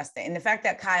disgusting. And the fact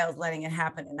that Kyle's letting it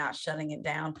happen and not shutting it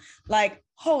down. Like,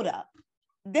 hold up.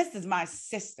 This is my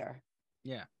sister.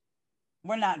 Yeah.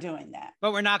 We're not doing that.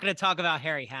 But we're not going to talk about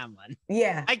Harry Hamlin.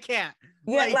 Yeah. I can't.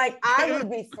 Yeah, like I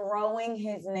would be throwing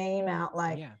his name out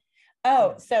like,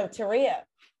 so Taria,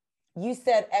 you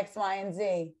said X, Y, and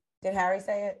Z. Did Harry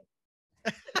say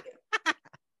it?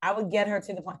 I would get her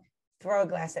to the point. Throw a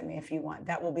glass at me if you want.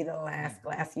 That will be the last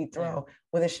glass you throw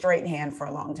with a straight hand for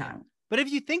a long time. But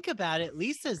if you think about it,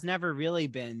 Lisa's never really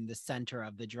been the center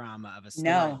of the drama of a storyline.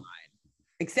 No.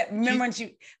 Except remember when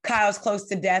Kyle's close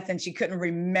to death and she couldn't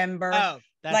remember. Oh,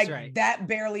 that's right. That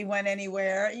barely went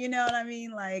anywhere. You know what I mean?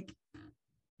 Like,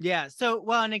 yeah. So,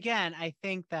 well, and again, I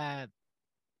think that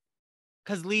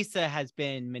because Lisa has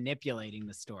been manipulating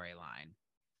the storyline,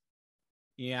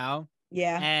 Yeah.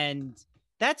 And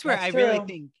that's where I really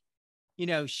think,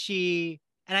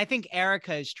 and I think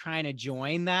Erica is trying to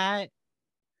join that.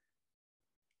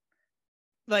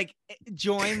 Like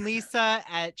join Lisa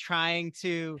at trying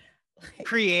to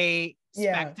create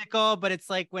spectacle, but it's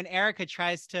like when Erica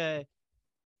tries to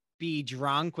be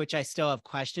drunk, which I still have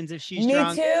questions if she's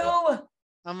drunk. Me too.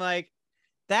 I'm like,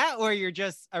 that or you're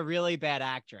just a really bad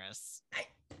actress.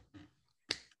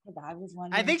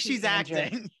 I think she's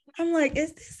acting. I'm like,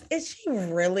 is she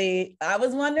really? I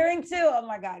was wondering too. Oh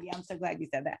my God. Yeah, I'm so glad you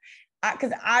said that.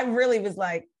 Because I really was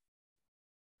like,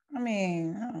 I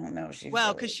mean, I don't know.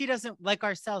 Because she doesn't, like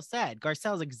Garcelle said,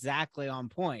 Garcelle's exactly on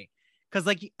point.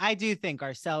 Because I do think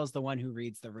Garcelle is the one who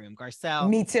reads the room. Garcelle.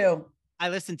 Me too. I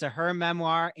listened to her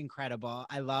memoir. Incredible.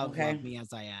 I love Me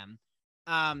As I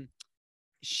Am.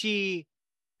 She,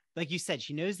 like you said,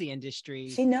 she knows the industry.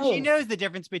 She knows the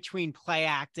difference between play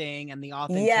acting and the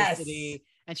authenticity. Yes.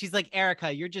 And she's like,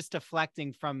 Erica, you're just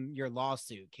deflecting from your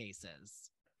lawsuit cases.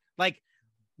 Like,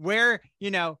 where's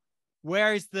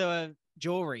the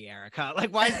jewelry, Erica?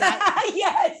 Like, why is that?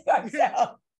 Yes,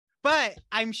 Garcelle. But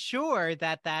I'm sure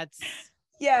that's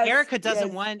Erica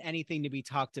doesn't want anything to be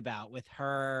talked about with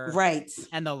her, right?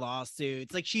 And the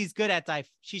lawsuits. Like, she's good at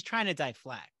she's trying to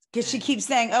deflect because she keeps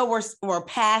saying, "Oh, we're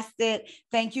past it.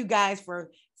 Thank you guys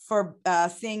for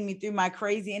seeing me through my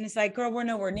crazy." And it's like, girl, we're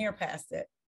nowhere near past it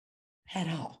at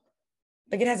all.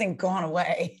 Like it hasn't gone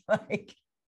away. Like,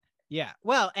 Yeah.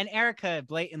 Well, and Erica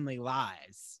blatantly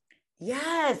lies.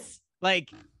 yes.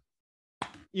 Like,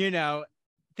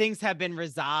 things have been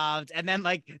resolved. And then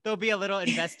like there'll be a little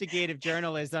investigative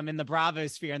journalism in the Bravo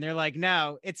sphere. And they're like,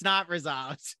 no, it's not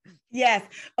resolved. Yes.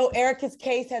 Oh, Erica's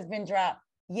case has been dropped.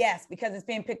 Yes, because it's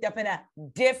being picked up in a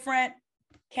different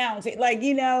county, like,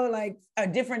 like a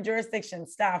different jurisdiction.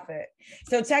 Stop it.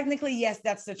 So technically, yes,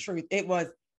 that's the truth. It was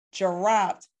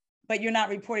dropped, but you're not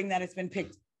reporting that it's been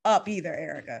picked up either,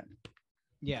 Erica.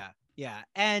 Yeah. Yeah.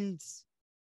 And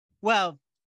well,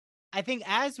 I think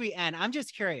as we end, I'm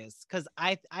just curious because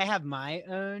I have my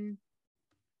own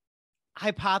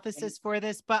hypothesis for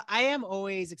this, but I am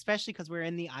always, especially because we're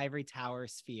in the ivory tower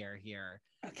sphere here.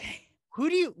 Okay.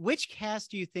 Which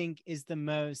cast do you think is the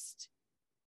most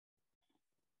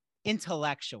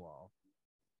intellectual?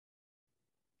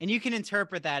 And you can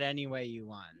interpret that any way you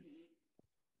want.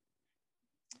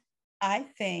 I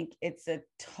think it's a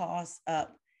toss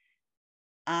up,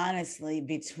 honestly,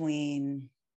 between,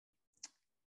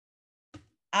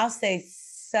 I'll say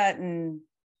Sutton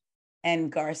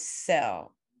and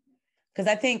Garcelle, because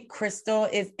I think Crystal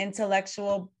is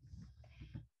intellectual,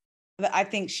 but I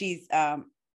think she's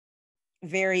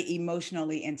very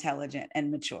emotionally intelligent and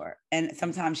mature. And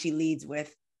sometimes she leads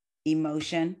with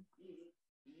emotion,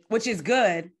 which is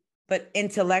good, but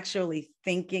intellectually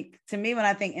thinking, to me, when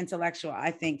I think intellectual,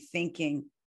 I think thinking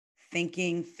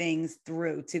things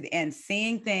through to the end,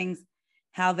 seeing things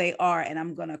how they are. And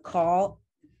I'm going to call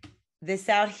this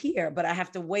out here, but I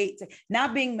have to wait to,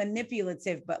 not being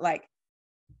manipulative, but like,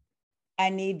 I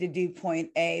need to do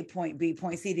point A, point B,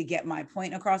 point C to get my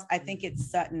point across. I think it's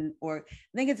Sutton, or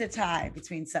I think it's a tie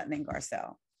between Sutton and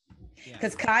Garcelle.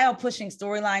 Because Kyle pushing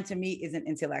storyline to me isn't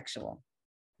intellectual.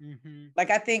 Mm-hmm. Like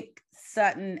I think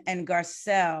Sutton and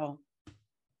Garcelle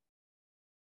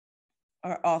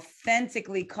are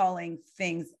authentically calling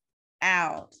things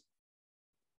out.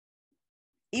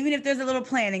 Even if there's a little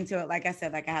planning to it, like I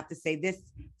said, like I have to say this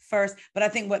first, but I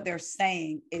think what they're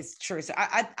saying is true. So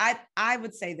I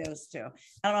would say those two.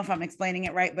 I don't know if I'm explaining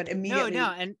it right, but immediately.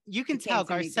 No, and you can tell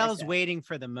Garcelle's waiting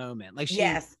for the moment. Like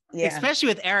especially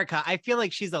with Erica, I feel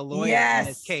like she's a lawyer in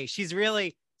this case. She's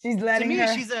letting to me,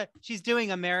 her. She's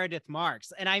doing a Meredith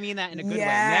Marks, and I mean that in a good way.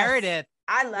 Meredith,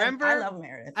 I love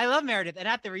Meredith. I love Meredith, and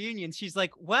at the reunion, she's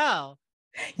like, "Well,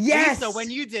 Lisa,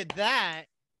 when you did that,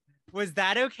 was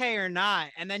that okay or not?"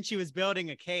 And then she was building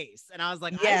a case, and I was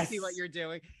like, I see what you're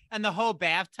doing. And the whole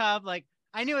bathtub, like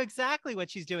I knew exactly what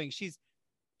she's doing. She's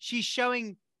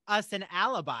showing us an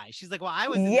alibi. She's like, well, I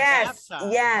was in the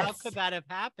bathtub. How could that have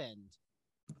happened?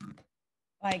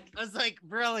 Like, I was like,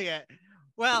 brilliant.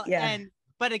 Well,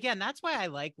 but again, that's why I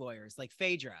like lawyers like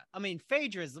Phaedra. I mean,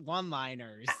 Phaedra's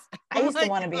one-liners. I used to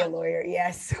want to be a lawyer.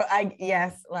 Yes. So and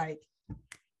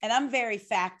I'm very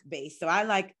fact-based. So I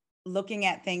like looking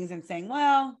at things and saying,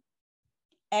 well,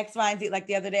 X, Y, and Z. Like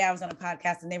the other day I was on a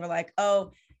podcast and they were like,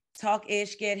 oh, talk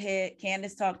ish, get hit.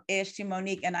 Candace talked ish to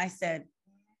Monique. And I said,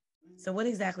 so what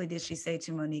exactly did she say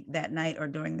to Monique that night or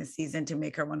during the season to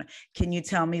make her want to, can you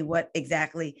tell me what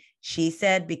exactly she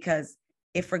said? Because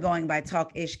if we're going by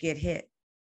talk ish, get hit,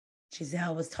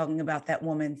 Giselle was talking about that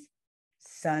woman's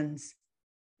son's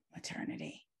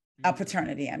paternity.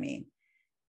 I mean.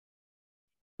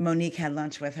 Monique had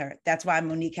lunch with her. That's why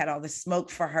Monique had all the smoke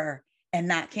for her and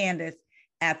not Candace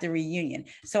at the reunion.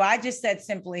 So I just said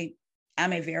simply,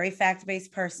 I'm a very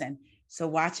fact-based person. So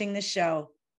watching the show,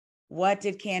 what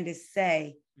did Candace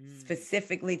say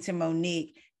specifically to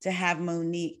Monique to have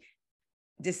Monique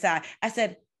decide? I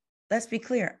said, let's be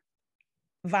clear.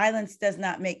 Violence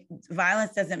doesn't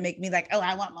make me like, oh,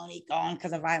 I want Monique gone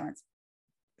because of violence.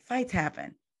 Fights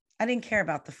happen. I didn't care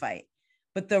about the fight.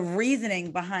 But the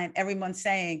reasoning behind everyone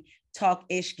saying talk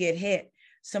ish, get hit.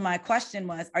 So my question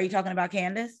was, are you talking about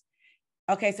Candace?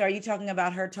 Okay, so are you talking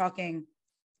about her talking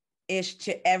ish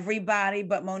to everybody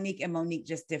but Monique, and Monique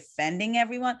just defending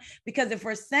everyone? Because if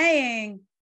we're saying,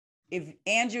 if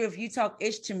you talk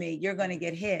ish to me, you're going to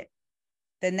get hit,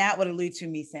 then that would allude to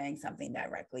me saying something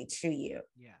directly to you.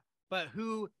 Yeah. But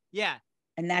who, yeah.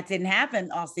 And that didn't happen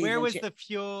all season. Where was the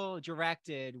fuel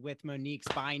directed with Monique's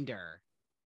binder?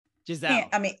 Giselle.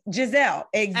 Giselle,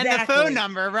 exactly. And the phone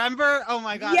number, remember? Oh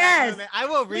my God. Yes. I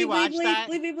will rewatch that.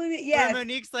 Yes. Where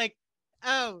Monique's like,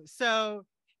 oh, so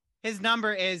his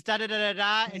number is da da da da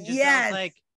da. And Giselle's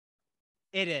like,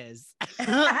 it is.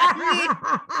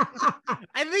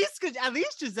 At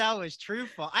least Giselle was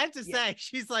truthful. I have to say,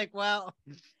 she's like, well,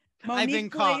 Monique I've been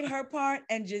caught. Played her part,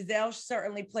 and Giselle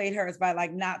certainly played hers by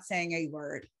like not saying a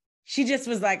word. She just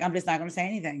was like, I'm just not going to say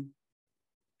anything.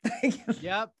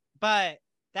 Yep. But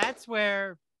that's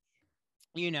where,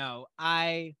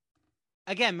 I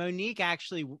again, Monique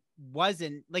actually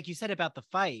wasn't, like you said about the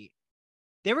fight,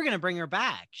 they were going to bring her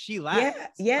back. She left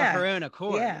of her own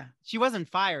accord. Yeah. She wasn't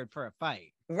fired for a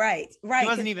fight. Right. She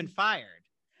wasn't even fired.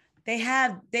 They've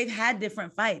had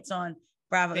different fights on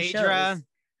Bravo Phaedra.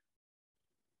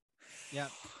 shows.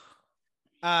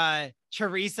 Yep.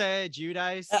 Teresa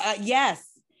Giudice.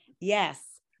 Yes.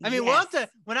 I mean, we'll have to,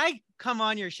 when I come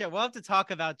on your show, we'll have to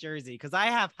talk about Jersey because I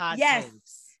have hot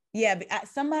takes. Yeah. But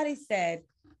somebody said,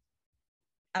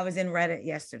 I was in Reddit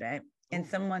yesterday and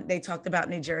they talked about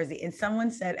New Jersey, and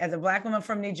someone said, as a Black woman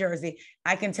from New Jersey,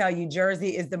 I can tell you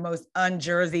Jersey is the most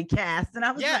un-Jersey cast. And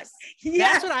I was like,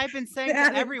 that's what I've been saying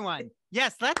to everyone.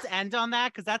 Yes, let's end on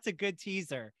that because that's a good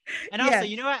teaser. And also,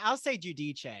 you know what? I'll say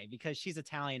Giudice because she's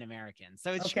Italian American.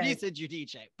 So it's Teresa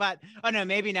Giudice. But, oh no,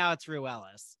 maybe now it's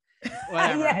Ruelas.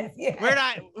 Whatever.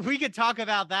 We could talk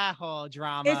about that whole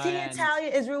drama. Is he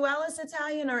Italian? Is Ruelas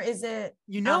Italian, or is it?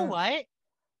 You know what?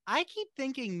 I keep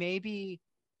thinking maybe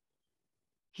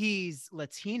he's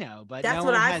Latino, but no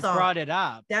one has brought it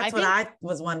up. That's what I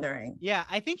was wondering. Yeah,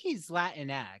 I think he's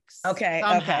Latinx. Okay.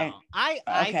 Somehow. Okay.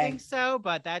 I think so,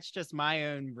 but that's just my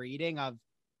own reading of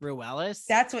Ruelas.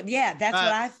 That's what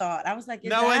I thought. I was like,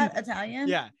 is that Italian?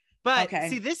 Yeah. But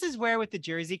see, this is where with the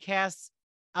Jersey cast,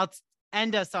 I'll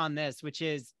end us on this, which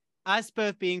is us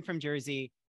both being from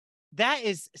Jersey. That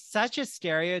is such a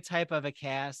stereotype of a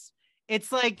cast.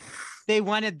 It's like they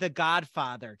wanted the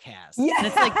Godfather cast. Yeah. And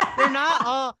it's like they're not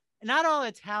all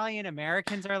Italian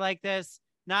Americans are like this.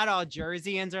 Not all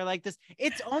Jerseyans are like this.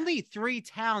 It's only 3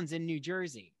 towns in New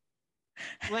Jersey.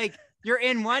 Like you're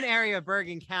in one area of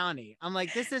Bergen County. I'm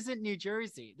like, this isn't New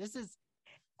Jersey. This is.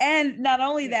 And not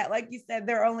only that, like you said,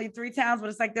 there are only 3 towns, but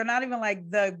it's like they're not even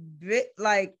like the bit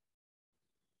like.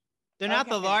 They're not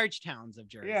the large towns of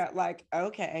Jersey. Yeah, like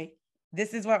okay.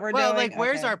 This is what we're doing. Well, like,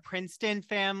 where's our Princeton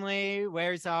family?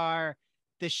 Where's the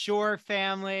Shore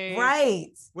family?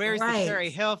 Right. Where's the Cherry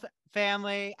Hill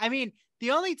family? I mean,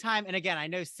 the only time, and again, I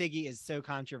know Siggy is so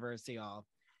controversial,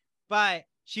 but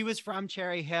she was from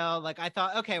Cherry Hill. Like, I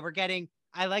thought, okay,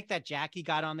 I like that Jackie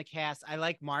got on the cast. I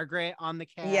like Margaret on the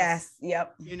cast. Yes.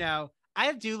 Yep. You know,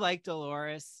 I do like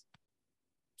Dolores,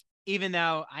 even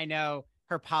though I know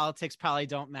her politics probably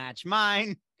don't match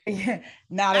mine. Yeah,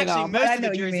 not at all. Most of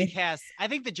the Jersey cast, I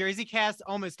think the Jersey cast,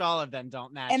 almost all of them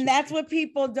don't match. And that's what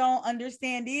people don't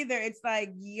understand either. It's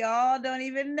like, y'all don't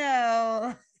even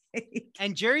know.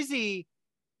 And Jersey,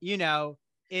 you know,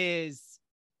 is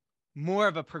more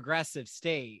of a progressive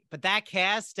state, but that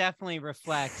cast definitely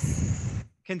reflects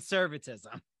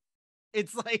conservatism.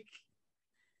 It's like,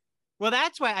 well,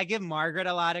 that's why I give Margaret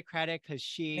a lot of credit because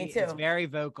she is very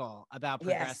vocal about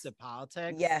progressive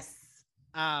politics. Yes.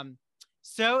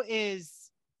 So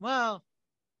I'm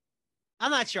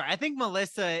not sure. I think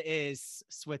Melissa is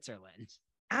Switzerland.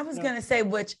 I was going to say,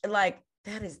 which like,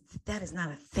 that is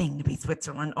not a thing to be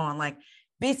Switzerland on, like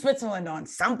be Switzerland on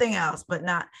something else, but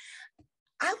not.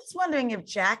 I was wondering if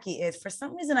Jackie is, for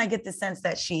some reason, I get the sense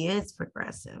that she is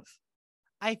progressive.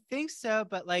 I think so,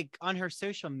 but like on her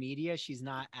social media, she's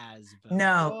not as vocal.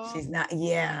 No, she's not.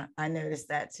 Yeah, I noticed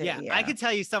that too. Yeah, I could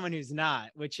tell you someone who's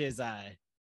not, which is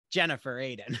Jennifer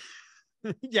Aydin.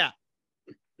 Yeah,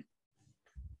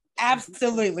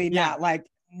 absolutely not. Like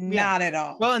not at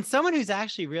all. Well, and someone who's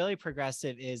actually really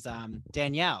progressive is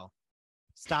Danielle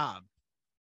Staub,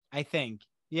 I think.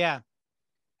 Yeah.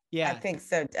 I think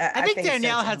so. I think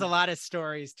Danielle has a lot of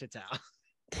stories to tell.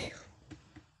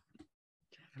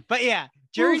 But yeah,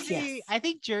 Jersey. Ooh, yes. I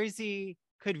think Jersey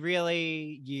could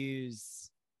really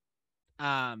use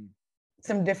some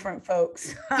different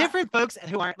folks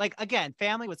who aren't like, again,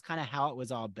 family was kind of how it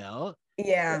was all built.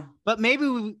 Yeah. But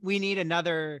maybe we need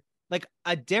another, like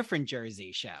a different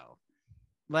Jersey show.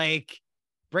 Like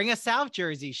bring a South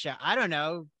Jersey show. I don't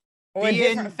know. Or a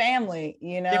different family,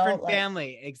 you know? Different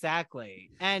family. Exactly.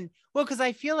 And well, because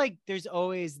I feel like there's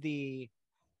always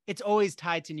it's always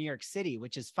tied to New York City,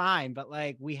 which is fine. But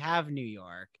like we have New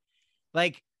York.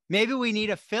 Like maybe we need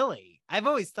a Philly. I've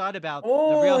always thought about the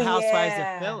Real Housewives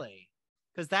of Philly.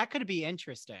 Because that could be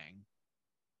interesting.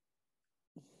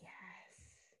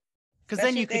 Because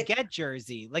then you could get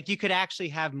Jersey, like you could actually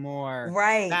have more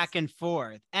back and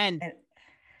forth, and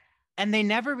they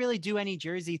never really do any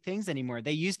Jersey things anymore.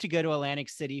 They used to go to Atlantic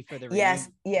City for the reunion.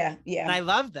 Yeah. And I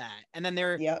love that. And then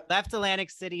they're left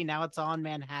Atlantic City. Now it's all in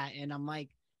Manhattan. I'm like,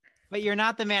 but you're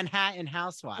not the Manhattan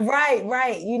housewife.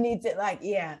 Right. You need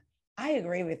to I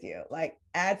agree with you. Like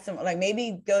add some, like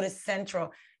maybe go to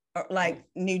Central. Or like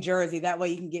New Jersey, that way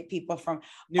you can get people from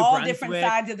all different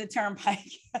sides of the turnpike.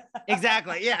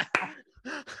 Exactly. Yeah.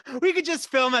 We could just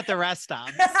film at the rest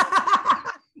stops.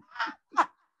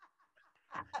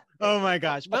 Oh my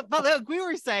gosh. But look, we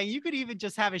were saying you could even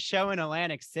just have a show in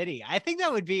Atlantic City. I think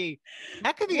that could be an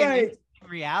interesting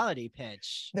reality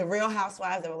pitch. The Real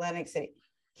Housewives of Atlantic City.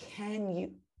 Can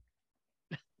you?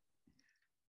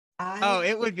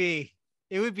 It would be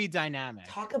dynamic.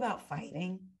 Talk about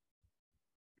fighting.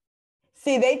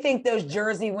 See, they think those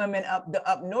Jersey women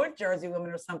up North Jersey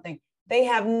women or something, they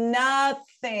have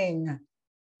nothing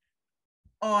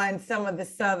on some of the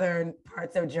southern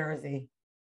parts of Jersey.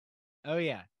 Oh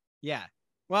yeah. Yeah.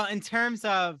 Well, in terms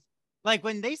of like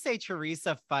when they say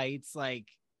Teresa fights, like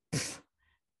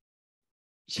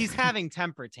she's having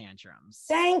temper tantrums.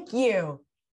 Thank you.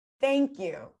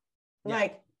 Yeah.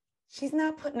 Like she's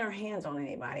not putting her hands on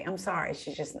anybody. I'm sorry.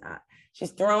 She's just not.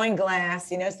 She's throwing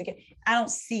glass, I don't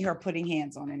see her putting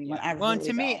hands on anyone. Yeah. And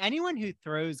to me, anyone who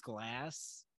throws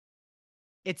glass,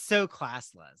 it's so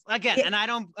classless. Again, and I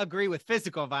don't agree with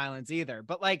physical violence either,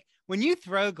 but like when you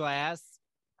throw glass,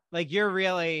 like you're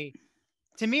really,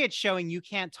 to me, it's showing you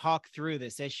can't talk through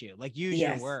this issue. Like use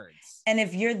your words. And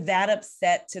if you're that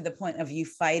upset to the point of you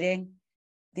fighting,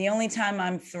 the only time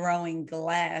I'm throwing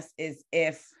glass is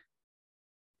if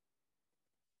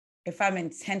I'm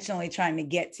intentionally trying to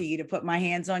get to you to put my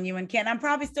hands on you and can't. I'm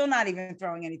probably still not even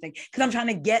throwing anything because I'm trying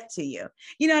to get to you.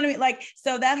 You know what I mean? Like,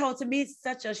 so that whole, to me, it's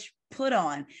such a put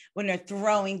on when they're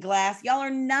throwing glass. Y'all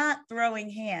are not throwing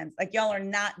hands. Like y'all are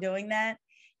not doing that.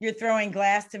 You're throwing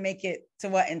glass to make it to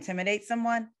what? Intimidate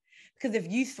someone? Because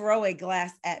if you throw a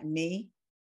glass at me,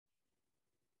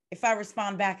 if I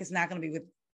respond back, it's not going to be with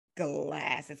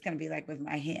glass. It's going to be like with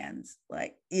my hands.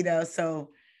 Like,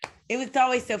 so it was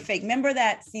always so fake. Remember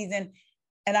that season?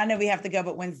 And I know we have to go,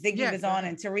 but when Ziggy was on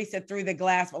and Teresa threw the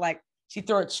glass, but like she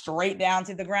threw it straight down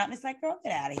to the ground. It's like, girl,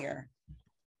 get out of here.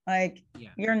 Like,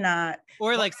 you're not.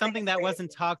 Or like something that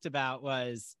wasn't talked about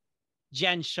was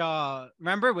Jen Shah.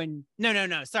 Remember when?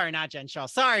 No. Sorry, not Jen Shah.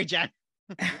 Sorry, Jen.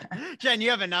 Jen, you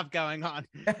have enough going on.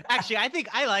 Actually, I think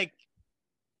I like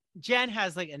Jen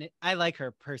has like I like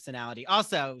her personality.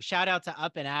 Also, shout out to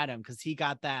Up and Adam because he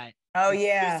got that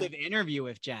exclusive interview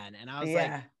with Jen, and I was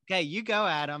like, okay, you go,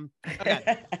 Adam.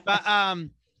 Okay, but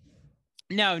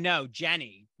no,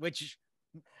 Jenny, which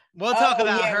we'll talk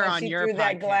about her on your podcast.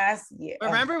 That glass. Yeah.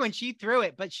 Remember when she threw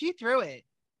it? But she threw it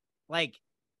like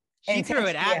she threw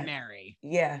it at Mary.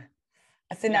 Yeah.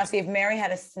 I said, now see, if Mary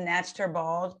had snatched her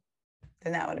ball,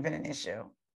 then that would have been an issue.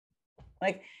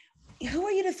 Like, who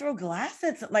are you to throw glass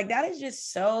at? Like, that is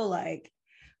just so like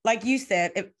you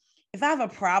said, if I have a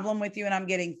problem with you and I'm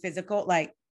getting physical,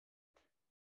 like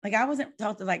I wasn't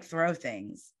taught to like throw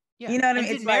things. Yeah. You know what I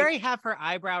mean? Did Mary have her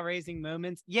eyebrow raising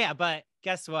moments? Yeah, but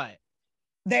guess what?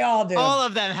 They all do. All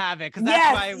of them have it because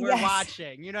that's why we're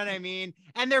watching. You know what I mean?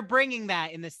 And they're bringing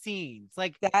that in the scenes.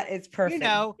 Like that is perfect.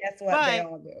 Guess what? They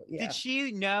all do. Yeah. Did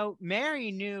she know?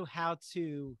 Mary knew how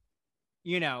to,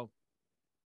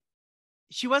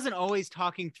 she wasn't always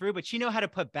talking through, but she knew how to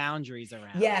put boundaries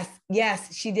around. Yes,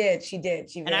 she did.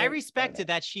 And I respected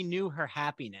that she knew her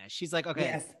happiness. She's like,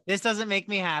 okay, this doesn't make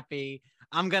me happy.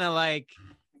 I'm gonna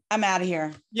I'm out of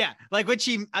here. Yeah, like when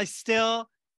I still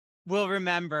will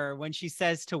remember when she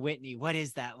says to Whitney, what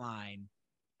is that line?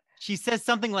 She says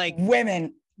something like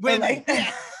women. Like, and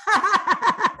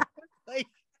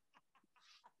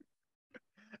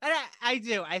I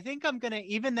do. I think I'm gonna,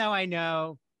 even though I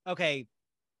know, okay,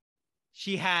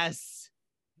 she has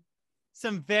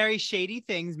some very shady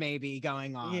things maybe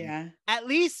going on. Yeah. At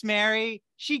least Mary,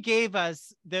 she gave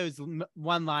us those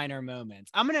one-liner moments.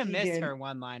 I'm gonna miss her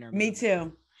one-liner. Me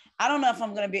too. I don't know if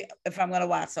I'm gonna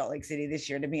watch Salt Lake City this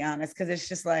year, to be honest, because it's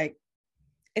just like,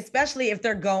 especially if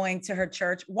they're going to her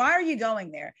church. Why are you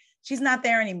going there? She's not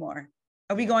there anymore.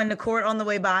 Are we going to court on the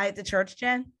way by at the church,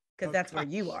 Jen? Because that's where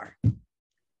you are.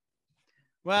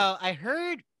 Well, I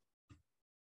heard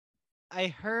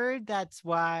that's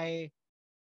why,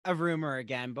 a rumor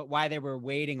again, but why they were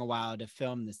waiting a while to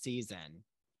film the season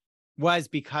was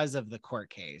because of the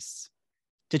court case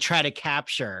to try to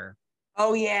capture.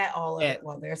 Oh yeah, all of it.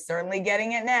 Well, they're certainly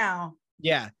getting it now.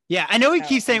 Yeah. I know we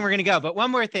keep saying we're gonna go, but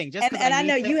one more thing, just and I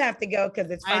know you have to go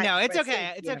because it's fine. I know it's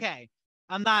okay. It's okay.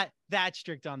 I'm not that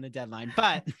strict on the deadline,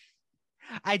 but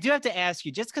I do have to ask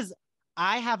you, just because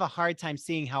I have a hard time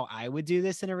seeing how I would do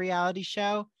this in a reality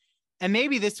show, and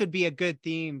maybe this would be a good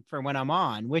theme for when I'm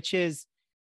on, which is,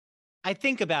 I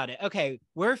think about it. Okay,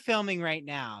 we're filming right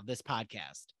now this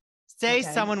podcast. Say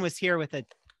someone was here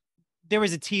there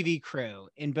was a TV crew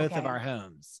in both of our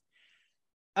homes.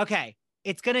 Okay,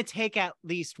 it's going to take at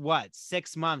least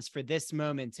 6 months for this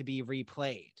moment to be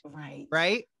replayed.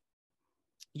 Right?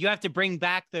 You have to bring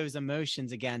back those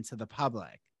emotions again to the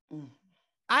public.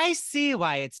 I see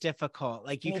why it's difficult.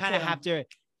 Like you kind of have to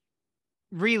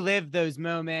relive those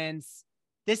moments.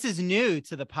 this is new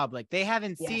to the public. They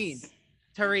haven't Yes. seen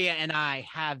Taria and I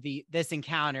have this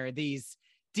encounter, these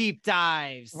deep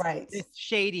dives, Right. this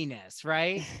shadiness,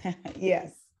 right?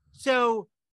 Yes. So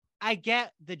I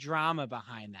get the drama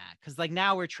behind that, because like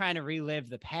now we're trying to relive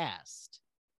the past.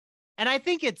 And I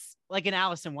think it's like an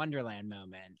Alice in Wonderland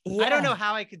moment. I don't know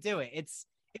how I could do it. It's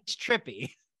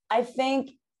trippy. I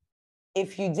think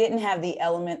if you didn't have the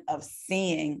element of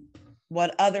seeing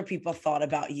what other people thought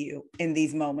about you in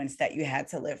these moments that you had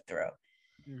to live through.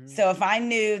 Mm-hmm. So if I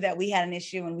knew that we had an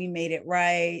issue and we made it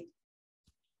right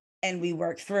and we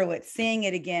worked through it, seeing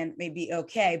it again may be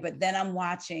okay. But then I'm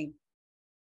watching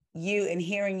you and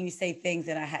hearing you say things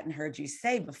that I hadn't heard you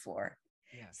say before.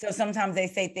 Yeah. So sometimes they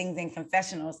say things in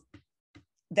confessionals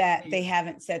that they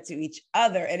haven't said to each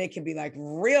other, and it can be like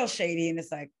real shady. And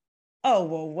it's like, oh,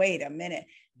 well, wait a minute.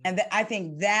 And I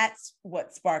think that's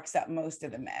what sparks up most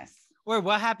of the mess. Or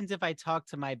what happens if I talk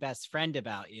to my best friend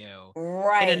about you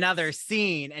in another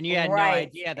scene and you had no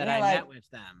idea that I met with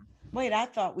them? Wait, I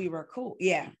thought we were cool.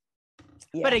 Yeah.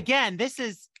 But again, this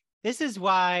is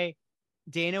why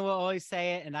Dana will always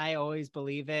say it, and I always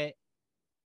believe it.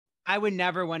 I would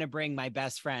never want to bring my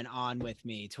best friend on with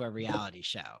me to a reality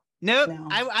show. Nope. No.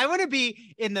 I want to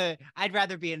be I'd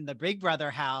rather be in the Big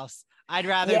Brother house. I'd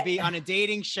rather be on a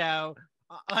dating show.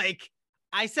 Like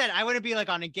I said, I want to be like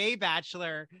on a Gay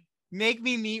Bachelor. Make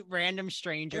me meet random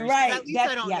strangers. Right. At least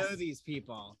I don't know these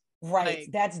people. Right. Like,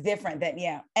 that's different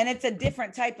and it's a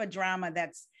different type of drama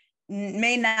that's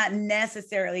may not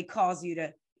necessarily cause you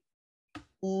to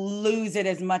lose it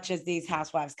as much as these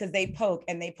housewives, because they poke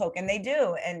and they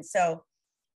do. And so,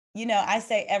 I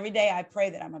say every day I pray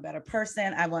that I'm a better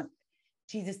person. I want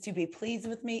Jesus to be pleased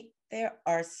with me. There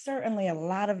are certainly a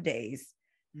lot of days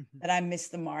that I miss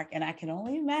the mark, and I can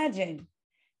only imagine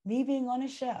me being on a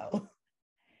show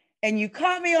and you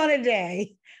caught me on a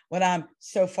day when I'm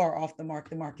so far off the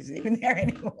mark isn't even there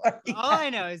anymore. All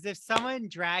I know is if someone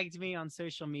dragged me on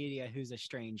social media who's a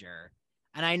stranger,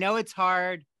 and I know it's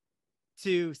hard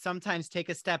to sometimes take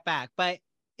a step back, but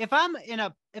if I'm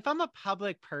a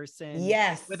public person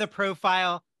with a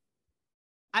profile,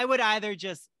 I would either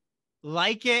just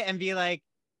like it and be like,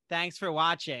 thanks for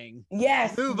watching.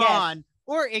 Move on,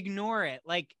 or ignore it.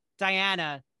 Like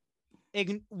Diana,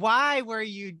 why were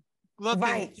you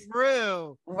looking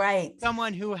through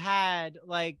someone who had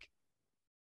like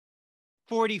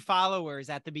 40 followers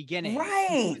at the beginning,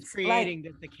 who was creating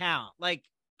this account, like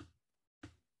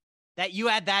that you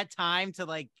had that time to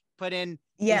like put in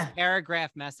these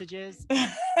paragraph messages.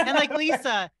 And like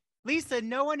Lisa,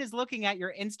 no one is looking at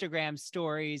your Instagram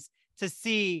stories to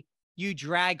see you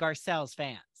drag Garcelle's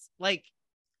fans, like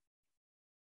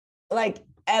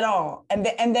at all. And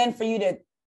then for you to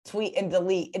tweet and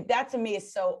delete, that to me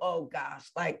is so, oh gosh,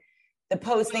 like the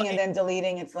posting and then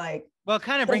deleting. It's like, well, it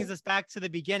kind of brings us back to the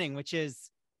beginning, which is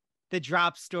the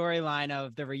drop storyline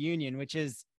of the reunion, which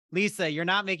is, Lisa, you're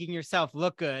not making yourself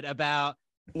look good about,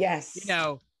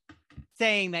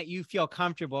 saying that you feel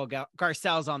comfortable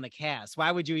Garcelle's on the cast.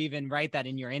 Why would you even write that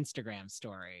in your Instagram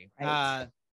story? Right.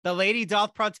 The lady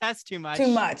doth protest too much.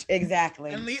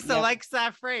 Exactly. And Lisa likes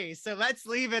that phrase. So let's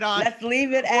leave it on. Let's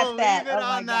leave it at that. Leave it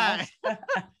on that.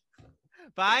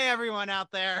 Bye, everyone out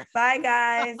there. Bye,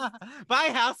 guys. Bye,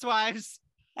 housewives.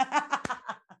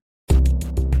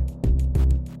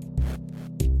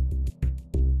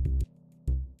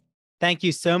 Thank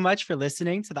you so much for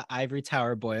listening to the Ivory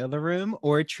Tower Boiler Room,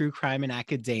 or True Crime in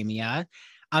Academia.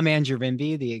 I'm Andrew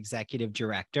Rimby, the executive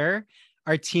director.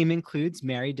 Our team includes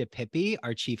Mary DePippi,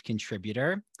 our chief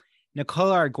contributor,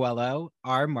 Nicole Arguello,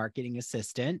 our marketing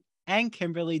assistant, and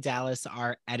Kimberly Dallas,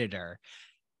 our editor.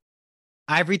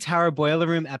 Ivory Tower Boiler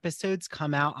Room episodes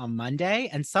come out on Monday,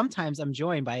 and sometimes I'm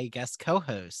joined by a guest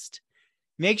co-host.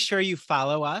 Make sure you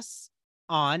follow us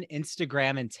on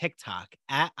Instagram and TikTok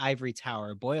at Ivory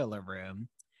Tower Boiler Room,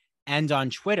 and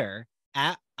on Twitter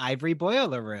at Ivory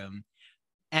Boiler Room.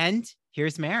 And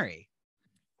here's Mary.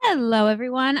 Hello,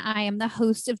 everyone. I am the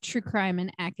host of True Crime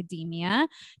in Academia.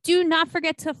 Do not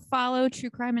forget to follow True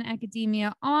Crime in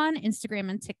Academia on Instagram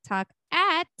and TikTok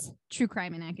at True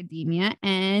Crime in Academia.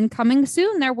 And coming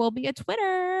soon, there will be a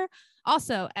Twitter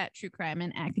also at True Crime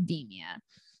in Academia.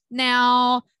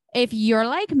 Now, if you're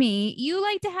like me, you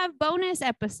like to have bonus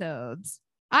episodes.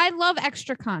 I love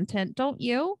extra content, don't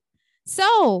you?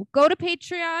 So go to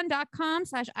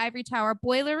patreon.com/Ivory Tower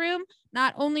Boiler Room.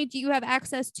 Not only do you have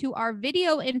access to our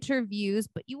video interviews,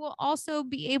 but you will also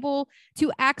be able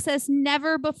to access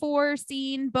never before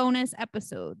seen bonus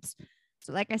episodes.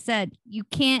 So like I said,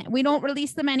 we don't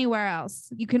release them anywhere else.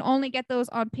 You can only get those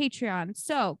on Patreon.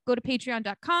 So go to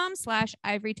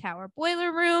patreon.com/Ivory Tower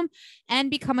Boiler Room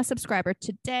and become a subscriber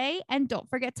today. And don't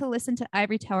forget to listen to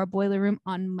Ivory Tower Boiler Room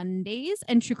on Mondays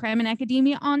and True Crime and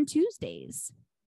Academia on Tuesdays.